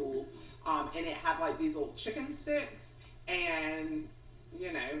so cool. And it had like these little chicken sticks, and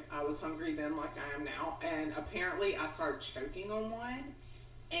you know, I was hungry then like I am now. And apparently I started choking on one.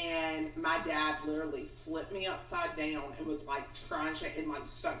 And my dad literally flipped me upside down and was like trying to, and like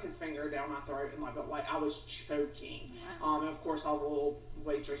stuck his finger down my throat, and like I was choking. And of course all the little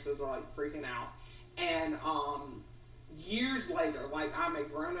waitresses are like freaking out. And years later, like I'm a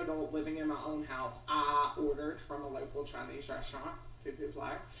grown adult living in my own house, I ordered from a local Chinese restaurant, poo poo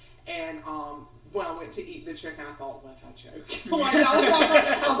platter. And when I went to eat the chicken, I thought, what if I choke? Like,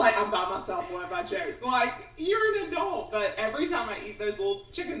 I was like, I'm by myself, what if I choke? Like, you're an adult, but every time I eat those little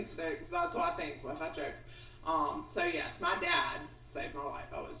chicken sticks, that's what I think, what if I choke? So yes, my dad saved my life.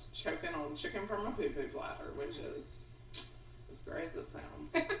 I was choking on chicken from a poo-poo platter, which is as great as it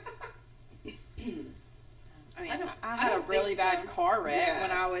sounds. I mean, I I had a don't really think bad so. car wreck Yes.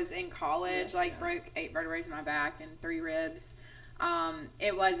 when I was in college. Yeah, Like yeah. broke 8 vertebrae in my back and 3 ribs.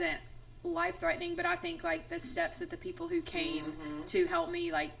 It wasn't life threatening, but I think like the steps that the people who came to help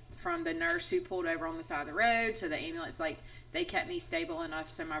me, like from the nurse who pulled over on the side of the road to the ambulance, like they kept me stable enough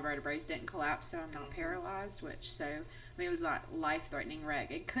so my vertebrae didn't collapse, so I'm not paralyzed. I mean, it was not life threatening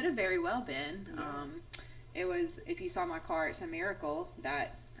wreck. It could have very well been. It was, if you saw my car, it's a miracle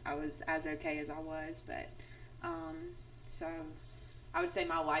that I was as okay as I was, but so I would say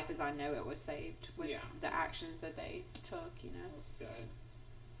my life as I know it was saved with Yeah. the actions that they took, you know. That's good.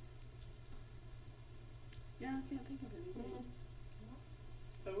 Yeah, I can't think of anything.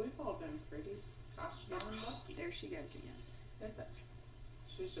 So we pretty gosh darn lucky. There she goes again. That's it.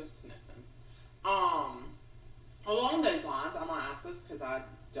 She's just sniffing. Along those lines, I'm gonna ask this because I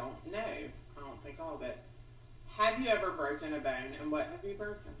don't know. I don't think all of it. Have you ever broken a bone, and what have you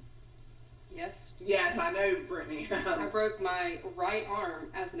broken? Yes. Yes, I know Brittany has. I broke my right arm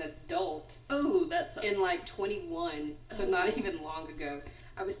as an adult Oh, that sucks. in like 21, so not even long ago.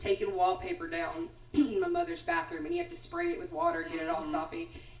 I was taking wallpaper down in my mother's bathroom, and you have to spray it with water and get it all soppy.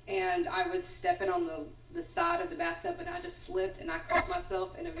 And I was stepping on the side of the bathtub, and I just slipped, and I caught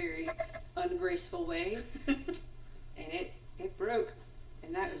myself in a very ungraceful way, and it broke.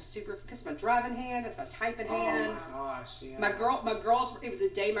 And that was super, because my driving hand, that's my typing hand. Oh my gosh, yeah. My girls, it was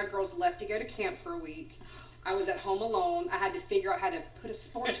the day my girls left to go to camp for a week. I was at home alone. I had to figure out how to put a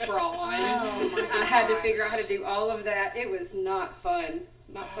sports bra on. Oh my I had to figure out how to do all of that. It was not fun.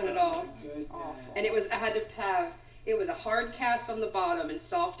 Not fun at all. It's awful. And it was a hard cast on the bottom and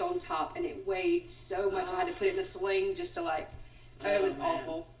soft on top, and it weighed so much. I had to put it in a sling just to it was man.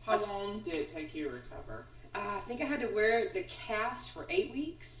 awful. How long did it take you to recover? I think I had to wear the cast for 8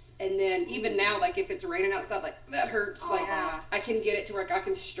 weeks, and then even now, like if it's raining outside, like that hurts. Like I can get it to where I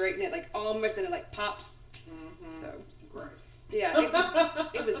can straighten it, like almost, and it like pops. Mm-hmm. So gross. yeah,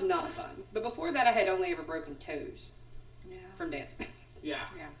 it was not fun. But before that, I had only ever broken toes from dancing. Yeah.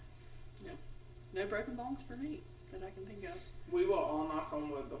 No broken bones for me that I can think of. We will all knock on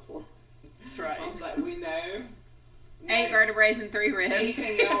wood before. That's right. I was like, we know. 8 vertebrae and 3 ribs.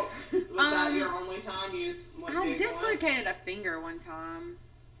 Anything else? Was that your only time you went I big dislocated a finger one time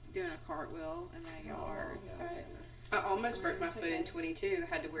doing a cartwheel in my yard. Yeah. I almost broke my foot in 22.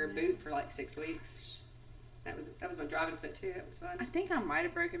 Had to wear a boot for like 6 weeks. That was my driving foot too. That was fun. I think I might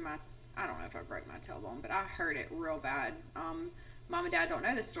have broken I don't know if I broke my tailbone, but I hurt it real bad. Mom and Dad don't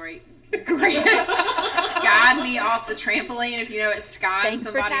know this story. Grant skied me off the trampoline. If you know what skiing Thanks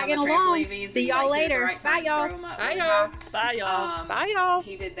for somebody on the tagging trampoline along. means. See you, y'all hit at the later. right time Bye, y'all. to throw 'em up Bye, really y'all. high. Bye, y'all. Bye, y'all.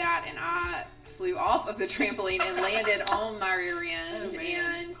 He did that, and I flew off of the trampoline and landed on my rear end,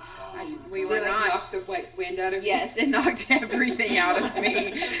 man. and we Did were it, like, not knock the wind out of you? Yes, it knocked everything out of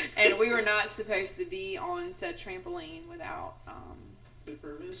me, and we were not supposed to be on said trampoline without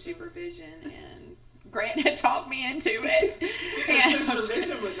supervision, and Grant had talked me into it.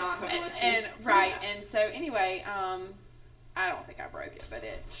 Supervision would not have let you. Right, and so anyway, I don't think I broke it, but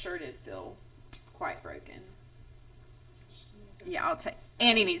it sure did feel quite broken. Yeah,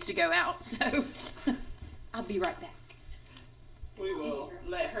 Annie needs to go out, so I'll be right back. We will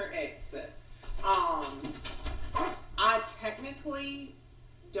let her exit. I technically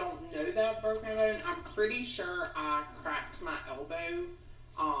don't know that I've broken a bone. I'm pretty sure I cracked my elbow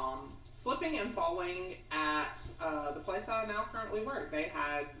slipping and falling at the place I now currently work. They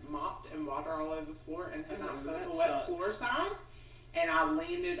had mopped and water all over the floor and had not put a wet floor sign, and I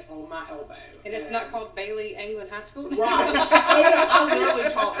landed on my elbow. And it's not called Bailey Anglin High School? Right. I literally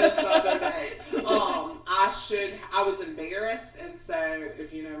taught this the other day. I was embarrassed, and so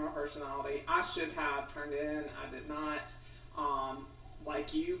if you know my personality, I should have turned it in. I did not.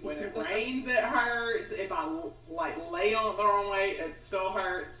 Like you, when it rains, it hurts. If I lay on it the wrong way, it still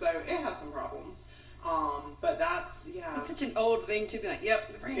hurts. So it has some problems. But that's It's such an old thing to be like, yep,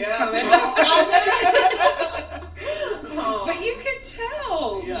 the rain's Yeah. coming. But you can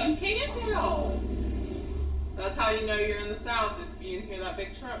tell. Yeah. You can tell. That's how you know you're in the South, if you hear that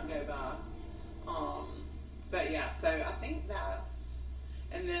big truck go by. But yeah, so I think that's,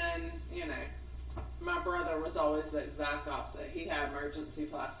 and then, my brother was always the exact opposite. He had emergency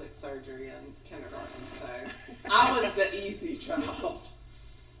plastic surgery in kindergarten, so I was the easy child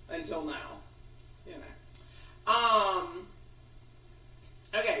until now,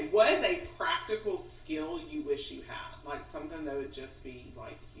 Okay, what is a practical skill you wish you had? Like something that would just be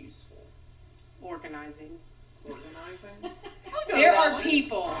useful? Organizing. Organizing? There are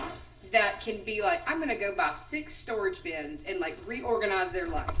people that can be like, I'm going to go buy 6 storage bins and reorganize their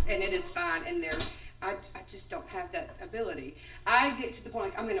life, and it is fine, and I just don't have that ability. I get to the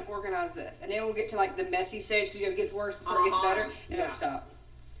point I'm going to organize this, and then we'll get to the messy stage because it gets worse before it gets better, and yeah. I'll stop.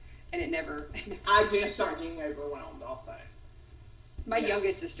 And it never. I do start getting overwhelmed, I'll say. My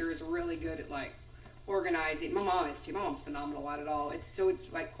youngest sister is really good at organizing. My mom is too. My mom's phenomenal at it all. It's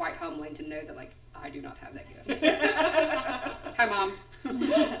quite humbling to know that I do not have that gift. Hi, Mom.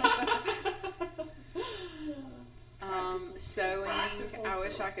 Sewing. Practical I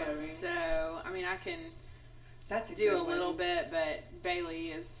wish I could sewing. sew. I mean, I can That's do a good one. little bit, but Bailey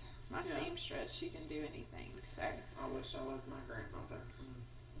is my Yeah. seamstress. She can do anything. So I wish I was my grandmother.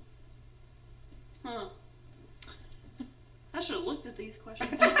 Huh. I should have looked at these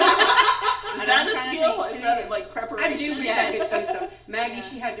questions. Is that a skill? Is that like preparation? I do wish I could say so. Maggie,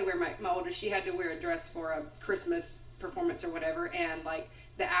 she had to wear my oldest. She had to wear a dress for a Christmas performance or whatever, and like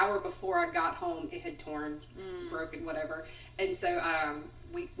the hour before I got home, it had torn, broken, whatever. And so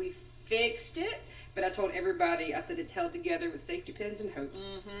we fixed it. But I told everybody, I said it's held together with safety pins and hope.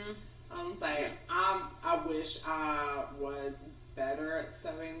 I'm saying, I wish I was better at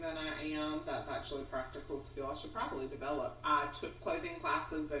sewing than I am. That's actually a practical skill I should probably develop. I took clothing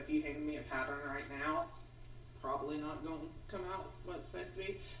classes, but if you handed me a pattern right now, probably not going to come out what it's supposed to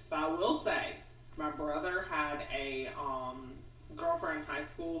be. But I will say, my brother had a girlfriend in high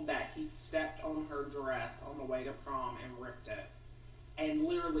school that he stepped on her dress on the way to prom and ripped it. And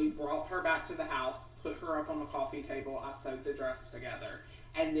literally brought her back to the house, put her up on the coffee table. I sewed the dress together.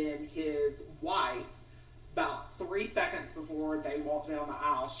 And then his wife, about 3 seconds before they walked down the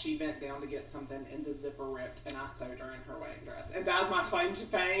aisle, she bent down to get something and the zipper ripped, and I sewed her in her wedding dress. And that's my claim to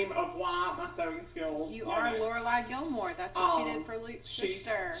fame of why my sewing skills. You are Lorelai Gilmore. That's what she did for Luke's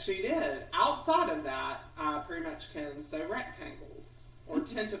sister. She did. Outside of that, I pretty much can sew rectangles. Or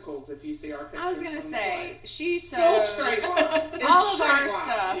tentacles, if you see our pictures. I was going to say, she still sews straight lines. It's all of straight our lines.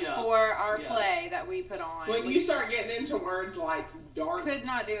 stuff for our play that we put on. When you start getting into words like dark could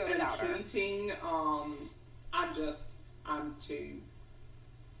not do it without her. heating, I'm too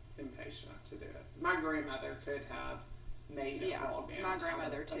impatient to do it. My grandmother could have made a ball gown. My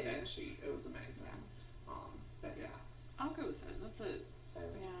grandmother too. A bed sheet. It was amazing. But yeah. I'll go with that. That's a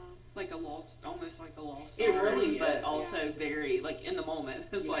Yeah. like a lost, almost like a lost It art, really but is. also very like in the moment.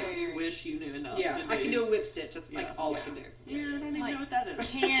 It's like you wish you knew enough. Yeah, to do. I can do a whip stitch. That's like all I can do. Yeah, I don't even Like know what that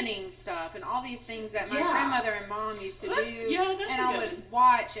is. canning stuff and all these things that my Yeah. grandmother and mom used to do. That's and a I good would one.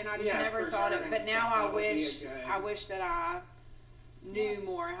 watch, and I just never for thought sure. it. But So now that would be a good- I wish that I knew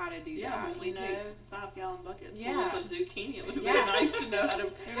more how to do Yeah, that. when we You know, picked 5-gallon bucket Yeah. full of zucchini, it would have Yeah. been nice to know how to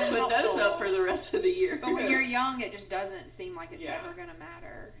put helpful. those up for the rest of the year. but when you're young, it just doesn't seem like it's Yeah. ever going to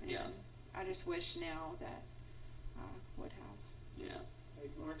matter. And Yeah. I just wish now that I would have. Yeah.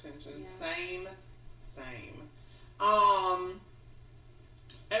 Paid more attention. Yeah. Same.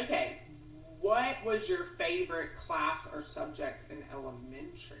 Okay. What was your favorite class or subject in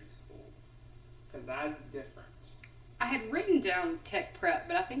elementary school? Because that's different. I had written down tech prep,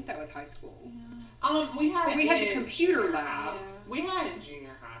 but I think that was high school. We had But we had the in computer junior lab. high. We had in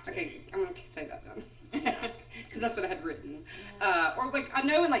junior high too. Okay, I'm gonna say that then, because that's what I had written. Or like I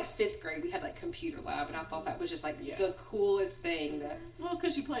know in like 5th grade we had like computer lab, and I thought that was just like the Yes. coolest thing. That Well,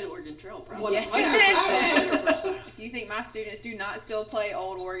 because you played Oregon Trail, probably. 100%. If you think my students do not still play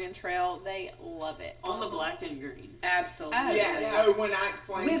Old Oregon Trail, they love it. On the black and green. Absolutely. Oh, Yes. Yeah. Oh, when I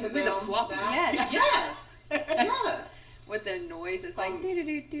explained With- to with them the floppy. that- Yes. Yes. With the noise, it's like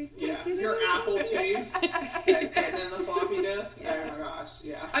Yeah. Your Apple II. Putting in the floppy disk. Oh my gosh.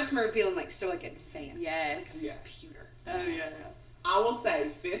 Yeah. I just remember feeling like so like advanced. Yes. Like a Yes. computer. Oh, yeah. I will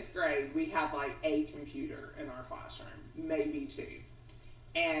say 5th grade we had like a computer in our classroom, maybe 2.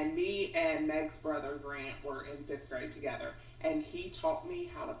 And me and Meg's brother Grant were in 5th grade together, and he taught me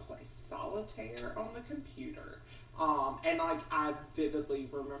how to play solitaire on the computer. And like I vividly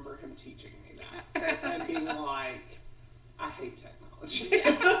remember him teaching me that. That's so And funny. being like, I hate technology.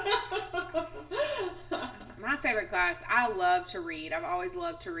 My favorite class, I love to read. I've always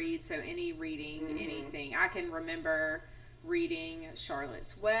loved to read, so any reading, anything. I can remember reading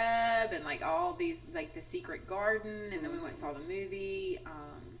Charlotte's Web and like all these, like The Secret Garden, and then we went and saw the movie.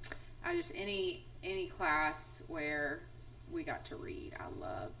 I just, any class where we got to read, I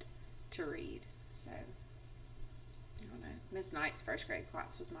loved to read. So, I don't know. Miss Knight's 1st grade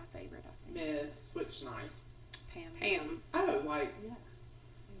class was my favorite, I think. Miss, which night? Ham. Oh, like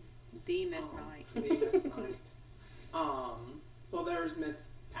The Miss Knight. the Miss Knight. Well, there's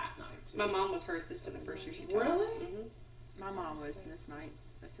Miss Pat Knight too. My mom was her assistant the first year she taught. Really? Mm-hmm. My mom was Miss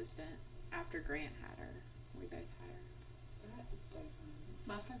Knight's assistant after Grant had her. We both had her. That is so funny.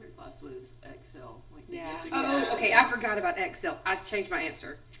 My favorite class was Excel. Like the Yeah. get Oh, together. okay. I forgot about Excel. I changed my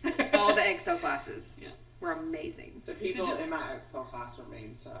answer. All the Excel classes Yeah. were amazing. The people Did you- in my Excel class were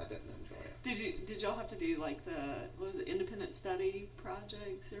mean, so I didn't enjoy it. Did y'all have to do like what was it, independent study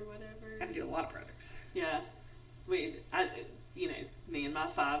projects or whatever? I had to do a lot of projects. Yeah. Me and my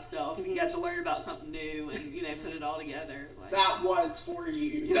 5 self, you got to learn about something new and, put it all together. Like, That was for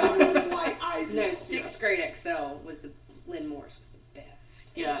you. That was like I did. No, 6th grade Excel was Lynn Morris was the best.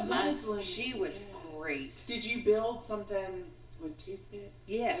 yeah, She was great. Did you build something with toothpick?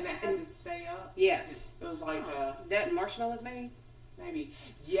 Yes. And it had to stay up? Yes. It was like That and marshmallows maybe. maybe.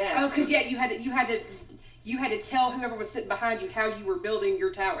 Yes. Oh, because yeah, you you had to tell whoever was sitting behind you how you were building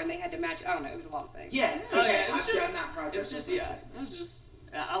your tower, and they had to match. I don't know. It was a lot of things. Yes. Oh, Okay. yeah, it was I've just- done that project. It was just, it was just,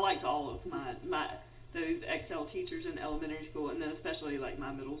 I liked all of my those Excel teachers in elementary school, and then especially like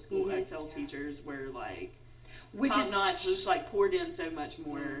my middle school Excel teachers were like Which top is notch, just like poured in so much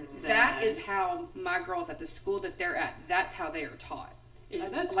more. that is how my girls at the school that they're at. That's how they are taught. Is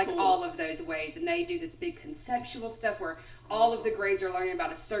that's like cool. all of those ways, and they do this big conceptual stuff where all of the grades are learning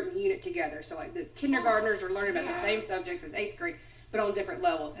about a certain unit together. So like the kindergartners are learning about the same subjects as 8th grade, but on different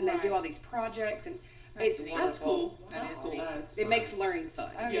levels, and they do all these projects, and That's it's neat. That's cool. That That's is cool. neat. it makes learning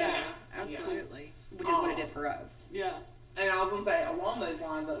fun, Oh Yeah. yeah, absolutely. which is what it did for us. Yeah. And I was gonna say along those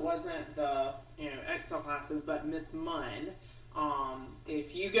lines, it wasn't the Excel classes, but Miss Munn.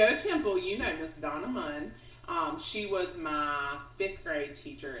 If you go to Temple, you know Miss Donna Munn. She was my 5th grade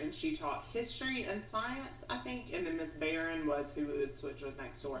teacher, and she taught history and science, I think. And then Miss Barron was who we would switch with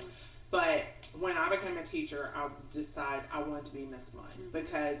next door. But when I became a teacher, I decided I wanted to be Miss Munn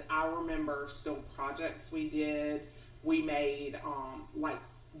because I remember still projects we did. We made like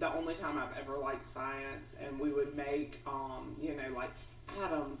the only time I've ever liked science, and we would make like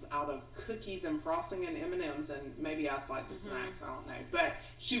atoms out of cookies and frosting and M&Ms, and maybe I like the snacks, I don't know. But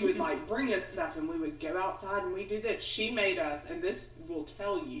she would like bring us stuff, and we would go outside and we do this. She made us, and this will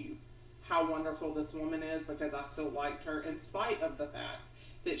tell you how wonderful this woman is because I still liked her in spite of the fact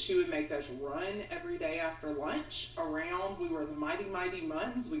that she would make us run every day after lunch around. We were the Mighty Mighty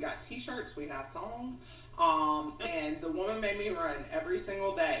Muns. We got t-shirts, we had songs. And the woman made me run every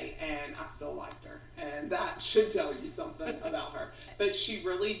single day, and I still liked her. And that should tell you something about her. But she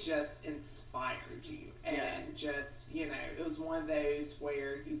really just inspired you. And just, it was one of those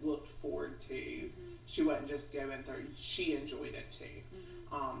where you looked forward to. She wasn't just going through, she enjoyed it too.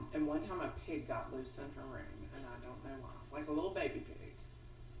 And one time a pig got loose in her room, and I don't know why. Like a little baby pig.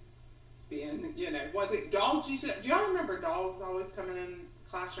 Being, was it dogs? Do y'all remember dogs always coming in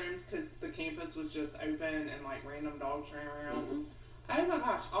classrooms because the campus was just open and like random dogs ran around? Oh my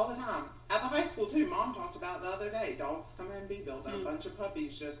gosh, all the time. At the high school too, Mom talked about the other day, dogs coming in B-building, a bunch of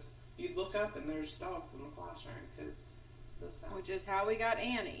puppies just, you'd look up and there's dogs in the classroom because the South. Which is how we got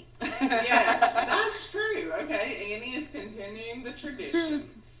Annie. Yes, that's true. Okay, Annie is continuing the tradition.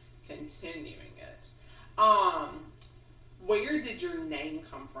 Continuing it. Where did your name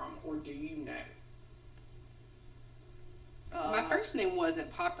come from, or do you know? My first name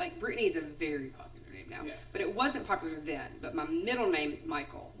wasn't popular. Like Brittany is a very popular name now, Yes. but it wasn't popular then. But my middle name is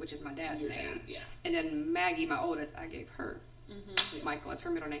Michael, which is my dad's Your name. Yeah. And then Maggie, my oldest, I gave her Yes. Michael. That's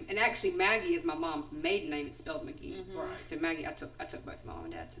her middle name. And actually, Maggie is my mom's maiden name. It's spelled McGee. Right. So Maggie, I took both mom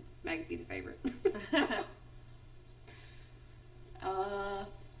and dad to Maggie be the favorite. I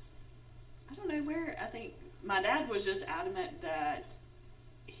don't know where. I think my dad was just adamant that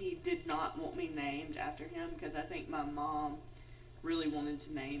he did not want me named after him because I think my mom really wanted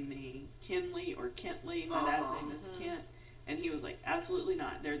to name me Kinley or Kentley. My dad's name is Kent. And he was like, absolutely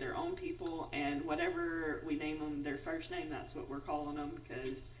not. They're their own people, and whatever we name them, their first name, that's what we're calling them,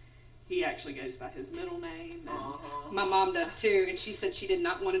 because he actually goes by his middle name. And My mom does too, and she said she did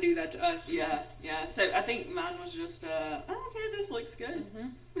not want to do that to us. yeah. So I think mine was just, okay, this looks good.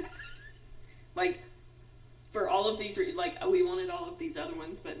 Like, for all of these, like, we wanted all of these other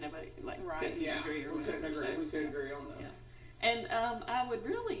ones, but nobody, like, couldn't agree or we couldn't whatever. agree. So, We could agree on this. yeah. And I would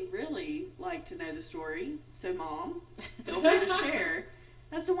really, really like to know the story. So, Mom, feel free to share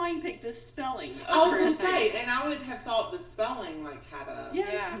as to why you picked this spelling. Of I was gonna Christine. say, and I would have thought the spelling like had a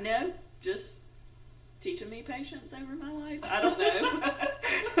Yeah, no, just teaching me patience over my life. I don't know.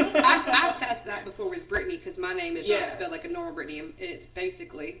 I've passed that before with Brittany because my name is not Yes. spelled like a normal Brittany. And it's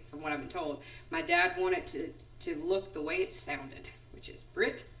basically, from what I've been told, my dad wanted to look the way it sounded, which is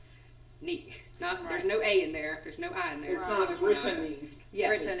Brittany. There's no A in there. There's no I in there. It's So not there's Brittany.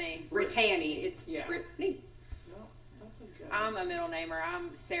 Yes, Brittany. Brittany. It's Yeah. Brittany. No, that's a good. I'm a middle namer.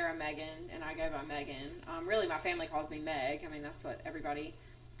 I'm Sarah Megan, and I go by Megan. Really, my family calls me Meg. I mean, that's what everybody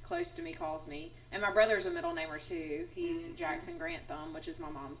close to me calls me. And my brother's a middle namer too. He's Jackson Grantham, which is my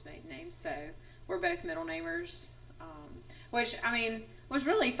mom's maiden name. So we're both middle namers, which I mean was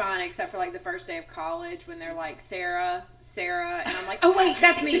really fun, except for like the first day of college when they're like Sarah, and I'm like, oh wait,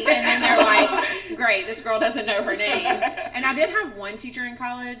 that's me. And then they're like, great, this girl doesn't know her name. And I did have one teacher in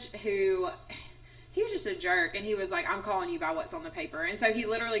college who. He was just a jerk, and he was like, I'm calling you by what's on the paper. And so he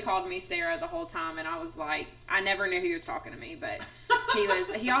literally called me Sarah the whole time, and I was like, I never knew he was talking to me, but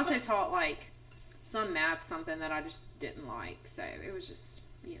he also taught, like, some math, something that I just didn't like. So it was just,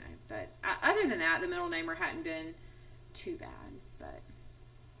 but other than that, the middle namer hadn't been too bad, but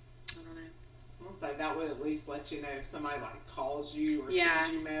I don't know. I'll say that would at least let you know if somebody like calls you or Yeah.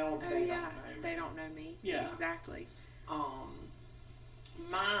 sends you mail. Oh, They yeah. don't know They don't know me. Yeah. Exactly.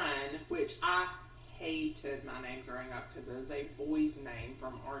 Mine, which I hated my name growing up because it was a boy's name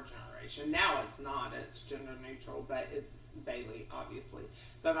from our generation. Now it's not; it's gender neutral, but Bailey, obviously.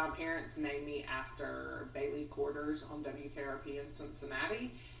 But my parents named me after Bailey Quarters on WKRP in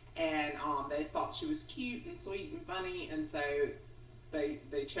Cincinnati, and they thought she was cute and sweet and funny, and so they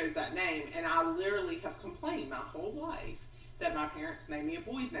chose that name. And I literally have complained my whole life that my parents named me a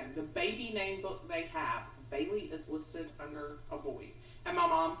boy's name. The baby name book they have, Bailey is listed under a boy. And my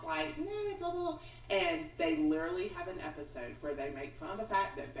mom's like, no, blah, blah, blah. And they literally have an episode where they make fun of the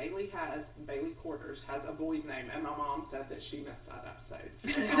fact that Bailey Quarters has a boy's name. And my mom said that she missed that episode.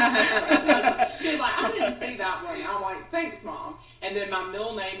 She was like, I didn't see that one. I'm like, thanks, Mom. And then my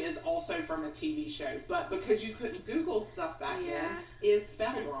middle name is also from a TV show. But because you couldn't Google stuff back then, is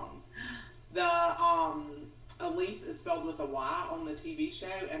spelled wrong. The Elise is spelled with a Y on the TV show,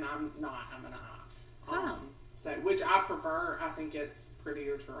 and I'm not. I'm an I. So, which I prefer. I think it's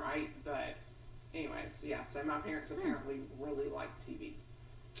prettier to write. But anyways, yeah. So my parents apparently really like TV.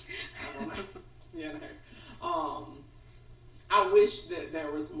 I don't know. You know. I wish that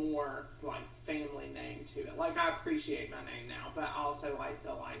there was more like family name to it. Like I appreciate my name now, but I also like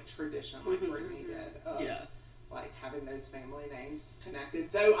the tradition like Brittany did. Of, like having those family names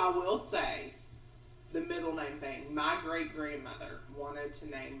connected. Though I will say, the middle name thing. My great grandmother wanted to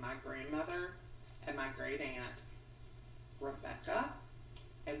name my grandmother and my great aunt Rebecca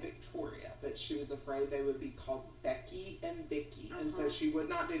and Victoria, but she was afraid they would be called Becky and Vicky, and so she would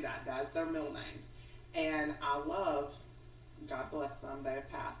not do that. That's their middle names. And I love, God bless them, they have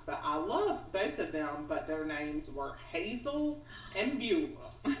passed, but I love both of them, but their names were Hazel and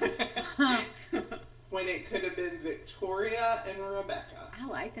Beulah. When it could have been Victoria and Rebecca. I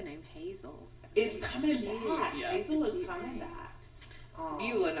like the name Hazel. It's coming back. Yeah. Hazel is coming back.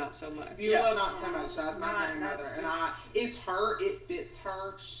 Beulah, not so much. Beulah, not so much. That's my grandmother. And it's her, it fits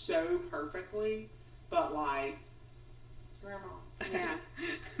her so perfectly. But like, Grandma. Yeah.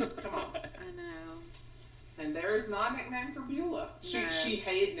 Come on. I know. And there's not a nickname for Beulah. She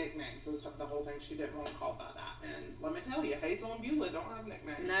hated nicknames. Was the whole thing. She didn't want to call by that. And let me tell you, Hazel and Beulah don't have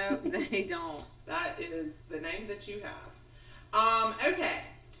nicknames. No, they don't. That is the name that you have. Okay.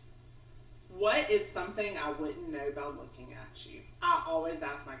 What is something I wouldn't know by looking at you? I always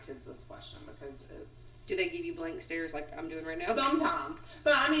ask my kids this question because it's... Do they give you blank stares like I'm doing right now? Sometimes.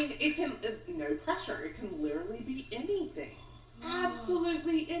 But I mean, no pressure. It can literally be anything.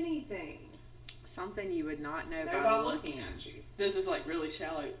 Absolutely anything. Something you would not know by looking at you. This is like really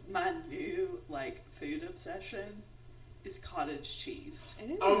shallow. My new food obsession is cottage cheese.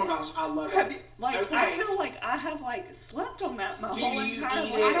 Ooh. Oh my gosh, I love it. I feel like I have slept on that my whole entire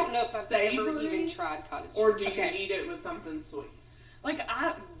life. I don't know if I've ever even tried cottage cheese. Or do you eat it with something sweet?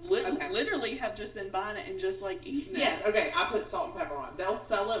 I literally have just been buying it and just eating it. Yes, okay, I put salt and pepper on it. They'll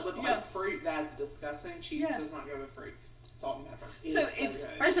sell it with fruit that's disgusting. Cheese does not go with fruit. Salt and pepper.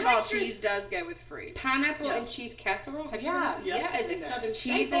 First of all, cheese does go with fruit. Pineapple and cheese casserole? Have you had? Yeah, is it Southern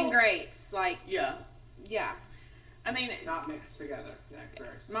cheese and grapes? Yeah. I mean, not mixed together. No,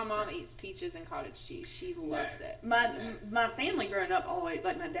 yes. My mom eats peaches and cottage cheese. She loves it. My family growing up always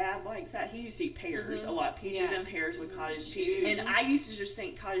my dad likes that. He used to eat pears a lot, peaches and pears with cottage cheese, and I used to just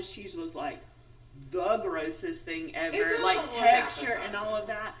think cottage cheese was the grossest thing ever, texture and all of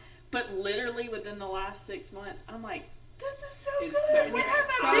that. But literally within the last 6 months, I'm like, this is so good.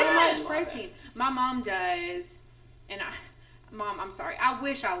 So much protein. My mom does, and Mom, I'm sorry. I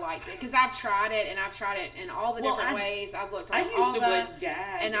wish I liked it because I've tried it in all the different ways. I've looked on all the. I used to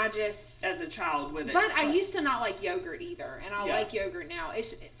gag, and I just as a child with it. But I used to not like yogurt either, and I like yogurt now.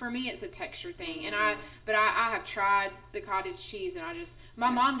 For me, it's a texture thing, and I have tried the cottage cheese, and my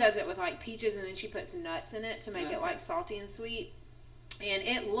mom does it with peaches, and then she puts nuts in it to make it salty and sweet, and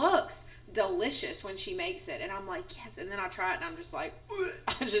it looks delicious when she makes it, and I'm like yes, and then I try it, and I'm just like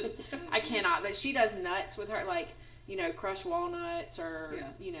I cannot. But she does nuts with her crushed walnuts or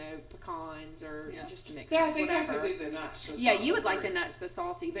pecans or just mix whatever. I could do the nuts. You would like the nuts, the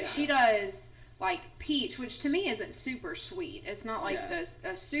salty, but she does peach, which to me isn't super sweet. It's not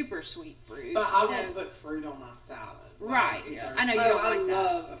a super sweet fruit. But I won't put fruit on my salad. Right. I know you don't like that. I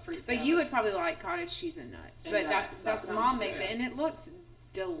love a fruit salad. But you would probably like cottage cheese and nuts. But that's Mom makes it, and it looks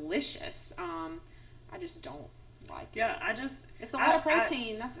delicious. I just don't like it. Yeah, it's a lot of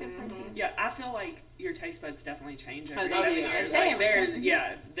protein. That's good protein. Yeah, I feel like your taste buds definitely change every 7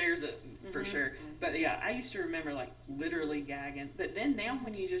 years. There's a for sure. But I used to remember literally gagging. But then now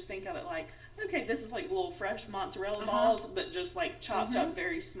when you just think of it okay, this is little fresh mozzarella balls, but just chopped up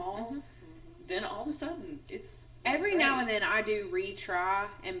very small. Then all of a sudden it's Every now and then I do retry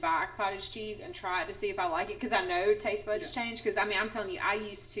and buy cottage cheese and try it to see if I like it because I know taste buds change. Because I mean, I'm telling you, I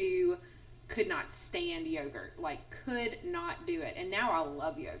used to could not stand yogurt, like could not do it, and now I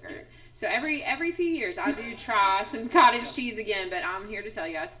love yogurt. So every few years I do try some cottage cheese again, but I'm here to tell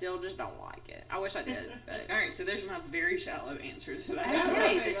you I still just don't like it. I wish I did. But All right, so there's my very shallow answer to that.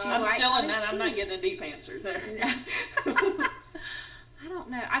 okay, that you I'm like still in cottage that. I'm not cheese. getting a deep answer there. I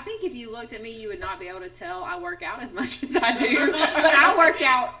don't know. I think if you looked at me, you would not be able to tell I work out as much as I do. But I work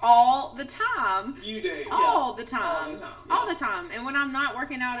out all the time. You do. All the time. All the time. And when I'm not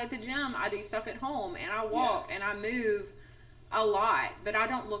working out at the gym, I do stuff at home and I walk Yes. and I move a lot. But I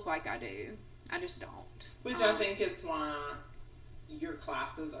don't look like I do. I just don't. Which I think is why your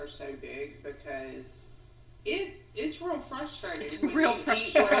classes are so big, because it's real frustrating when real you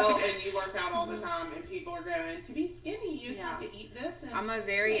frustrating. eat well and you work out all the time and people are going, to be skinny you just have to eat this and I'm a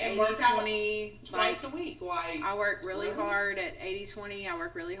very and work out 80-20, twice a week. Like, I work really hard at 80-20. I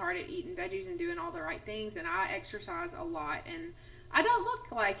work really hard at eating veggies and doing all the right things, and I exercise a lot, and I don't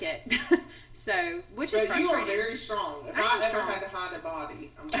look like it. So, which is but you frustrating. are very strong. If I am I ever strong. had to hide a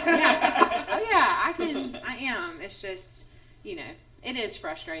body, I'm Yeah. Oh yeah, I am. It's just, it is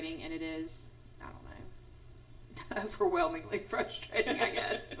frustrating, and it is, I don't know, overwhelmingly frustrating, I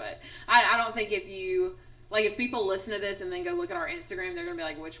guess. But I don't think if people listen to this and then go look at our Instagram, they're going to be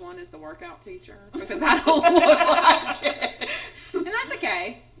like, which one is the workout teacher? Because I don't look like it. And that's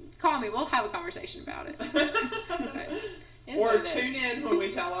okay. Call me. We'll have a conversation about it. But it is or what it is. tune in when we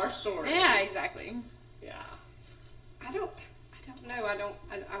tell our story. Yeah, exactly. Yeah. I don't know.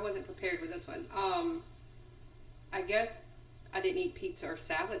 I wasn't prepared for this one. I guess I didn't eat pizza or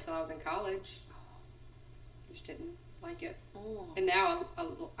salad till I was in college. Just didn't like it. Oh. And now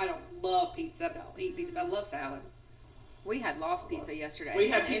I don't love pizza. I don't eat pizza, but I love salad. We had Lost Pizza yesterday. We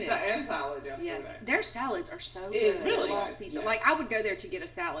had and it pizza is- and salad yesterday. Yes, their salads are so It good. is really Lost good, Pizza. yes. Like I would go there to get a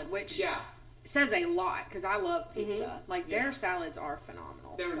salad, which Yeah. says a lot because I love pizza. Like Yeah. their salads are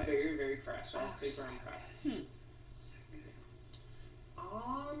phenomenal. They were so. very, very fresh. I was Oh, super so impressed. So good.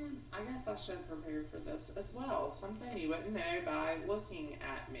 I guess I should prepare for this as well. Something you wouldn't know by looking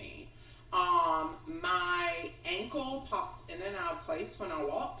at me. My ankle pops in and out of place when I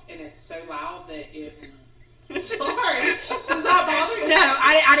walk, and it's so loud that if... Sorry, does that bother you? No,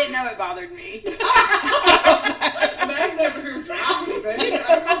 I didn't know it bothered me. Meg's over here driving, baby.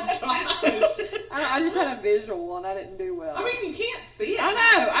 Oh my gosh. I just had a visual and I didn't do well. I mean, you can't see it. I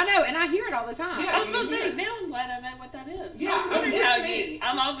know, and I hear it all the time. Yeah. I was going to say, now I'm glad I know what that is. Yeah, I was wondering it's how me.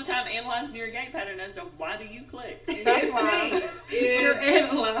 I'm all the time analyzing your gait pattern as to why do you click? That's It's why. me. You're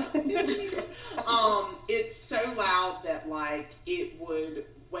analyzing. It's so loud that like it would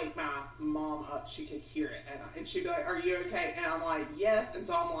wake my mom up. She could hear it, and she'd be like, "Are you okay?" And I'm like, "Yes." And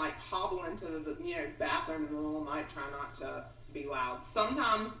so I'm like hobbling to the bathroom in the middle of the night, trying not to be loud.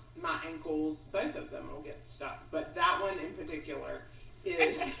 Sometimes my ankles, both of them, will get stuck, but that one in particular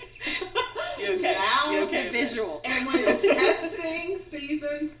is You okay? loud. You okay? Visual. And when testing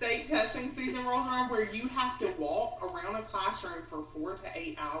season, state testing season rolls around, where you have to walk around a classroom for 4 to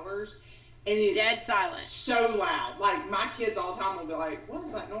 8 hours, and it's Dead silent. so loud. Like, my kids all the time will be like, "What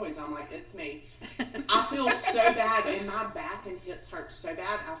is that noise?" I'm like, "It's me." I feel so bad, and my back and hips hurt so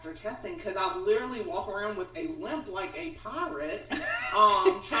bad after testing, because I literally walk around with a limp like a pirate,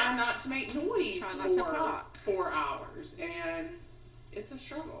 trying not to make noise Trying not to for pop. 4 hours, and it's a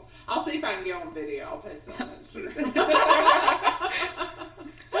struggle. I'll see if I can get on video. I'll post it on Instagram.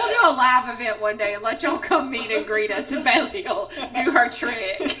 We'll do a live event one day and let y'all come meet and greet us, and Bailey will do her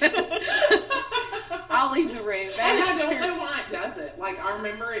trick. I'll leave the room. And I don't know why it does it. Like, I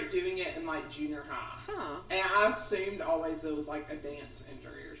remember it doing it in, like, junior high. Huh. And I assumed always it was, like, a dance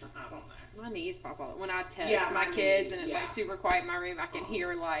injury or something. I don't know. My knees pop all. When I test Yeah, my my kids knees, and it's yeah. like super quiet in my room, I can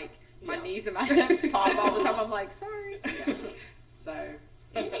hear like my Yeah. knees and my hips pop all the time. I'm like, sorry. Yeah. So,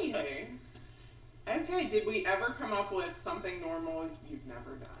 anywho. Okay, did we ever come up with something normal you've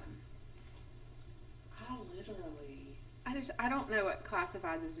never done? I literally... I don't know what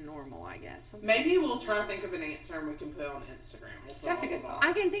classifies as normal, I guess. Maybe we'll try to think of an answer and we can put it on Instagram. We'll put That's a all good of thought. our-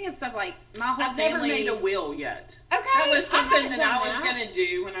 I can think of stuff like my whole I've family. never made a will yet. Okay. That was something haven't that I done was that. going to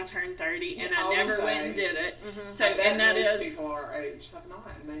do when I turned 30, and I I never would went say- and did it. Mhm. So, I bet and that most is people our age have not,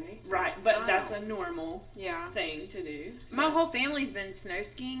 and they need to. right, but Wow. that's a normal Yeah. thing to do. So. My whole family's been snow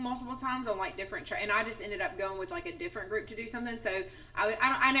skiing multiple times on like different and I just ended up going with like a different group to do something. So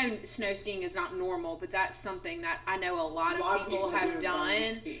I know snow skiing is not normal, but that's something that I know a lot of people have do done,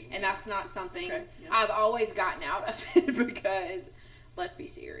 lawn skiing. and that's not something Okay, yeah. I've always gotten out of it because let's be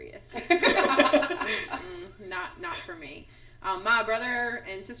serious, not for me. My brother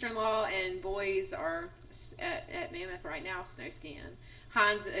and sister-in-law and boys are at Mammoth right now, snow skiing.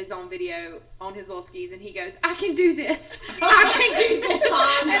 Hines is on video on his little skis, and he goes, "I can do this. I can do this."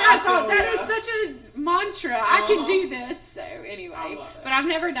 And I thought that is such a mantra. I can do this. So anyway, but I've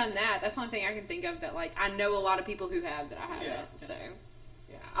never done that. That's the only thing I can think of that, like, I know a lot of people who have that I haven't. Yeah. So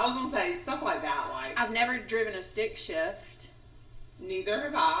Yeah, I was gonna say stuff like that. Like, I've never driven a stick shift. neither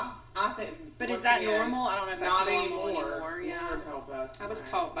have I. I think. But is once that again, normal? I don't know if that's not normal anymore. Yeah. Lord help us. I was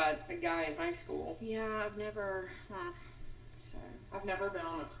taught by a guy in high school. Yeah, I've never. So I've never been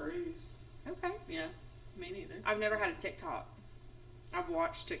on a cruise. okay. Yeah, me neither. I've never had a TikTok. I've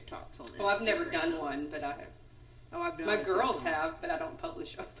watched TikToks on this. Well, I've never done one, but I have. Oh, I've done. My a girls TikTok. have, but I don't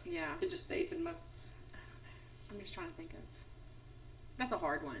publish them. Yeah, It just stays in my. I'm just trying to think of. That's a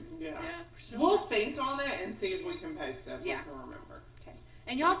hard one. Yeah. Yeah. We'll think on it and see if we can post it. If Yeah. we can remember.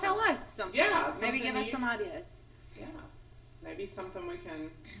 And y'all tell us something. Yeah, Maybe something give us you- some ideas. Yeah. Maybe something we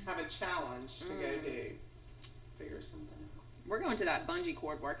can have a challenge to go do. Figure something out. We're going to that bungee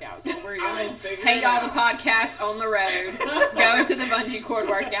cord workout. Is what we're I will doing. figure Hey, it y'all, out. the podcast on the road. Going to the bungee cord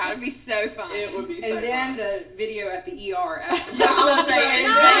workout. It'd be so fun. It would be so And then fun. the video at the ER after. Yeah, I was say, saying,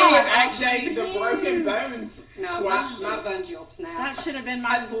 and actually, then the broken bones No, question. my bungee will snap. That should have been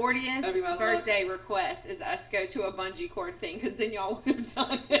my That'd be 40th my birthday request, is us go to a bungee cord thing, because then y'all would have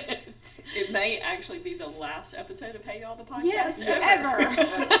done it. It may actually be the last episode of Hey Y'all the Podcast. Yes, ever.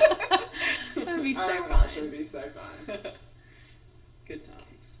 That'd be so Oh my fun. gosh, it would be so fun. Good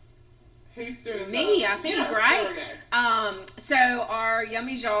times. Who's doing Me, the- I think, Yes, right? there we go. So our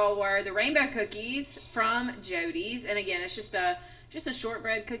yummy y'all were the rainbow cookies from Jody's, and again, it's just a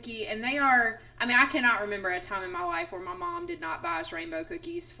shortbread cookie, and they are. I mean, I cannot remember a time in my life where my mom did not buy us rainbow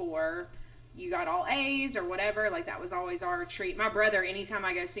cookies for. You got all A's or whatever. Like, that was always our treat. My brother, anytime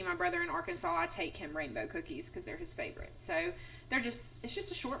I go see my brother in Arkansas, I take him rainbow cookies because they're his favorite. So it's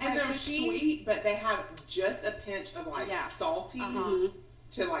just a shortbread And they're cookie. sweet, but they have just a pinch of like Yeah. salty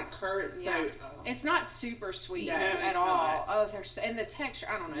to like curd. Yeah. So It's not super sweet No, at it's all. not. Oh, and the texture,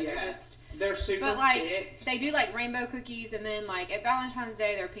 I don't know. They're just. they're super But, like, thick. they do, like, rainbow cookies, and then, like, at Valentine's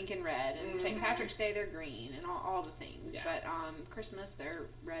Day, they're pink and red, and St. Patrick's Day, they're green, and all the things. Yeah. But Christmas, they're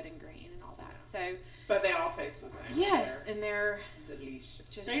red and green and all that. So, But they all taste the same. yes, and they're They're delicious.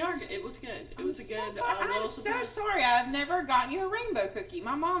 just... They are. It was good. It was a good I'm little so surprise. sorry. I've never gotten you a rainbow cookie.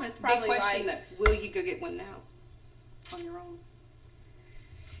 My mom is Big probably question like... that will you go get one now on your own?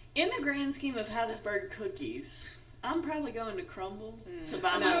 In the grand scheme of Hattiesburg cookies, I'm probably going to Crumble to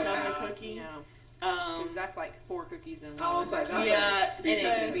buy No, myself yeah. a cookie. No, Um, because that's like 4 cookies in I one. was like, or that's something. Yeah, An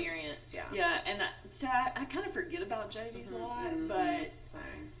so- experience, yeah. yeah, and I kind of forget about Jody's a lot, but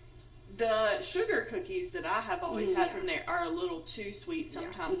Same. the sugar cookies that I have always had from there are a little too sweet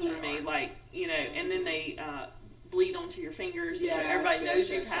sometimes for me. Like, and then they bleed onto your fingers, so Yes, everybody knows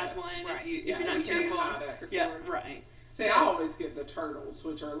yes, you've had yes. one Right. if Yeah, you're not you can't careful. hide it. Yeah, right. See, I always get the turtles,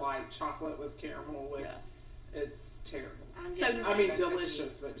 which are like chocolate with caramel with. Yeah. It's terrible. I'm So- getting a I mean, rainbow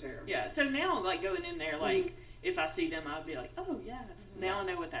delicious, but terrible. Yeah, so now, like, going in there, like, if I see them, I'd be like, oh, yeah, now I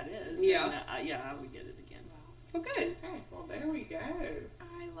know what that is. Yeah. And, I would get it again. Well, good. Okay, well, there we go.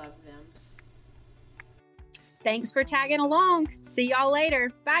 I love them. Thanks for tagging along. See y'all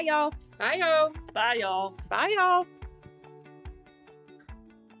later. Bye, y'all. Bye, y'all. Bye, y'all. Bye, y'all.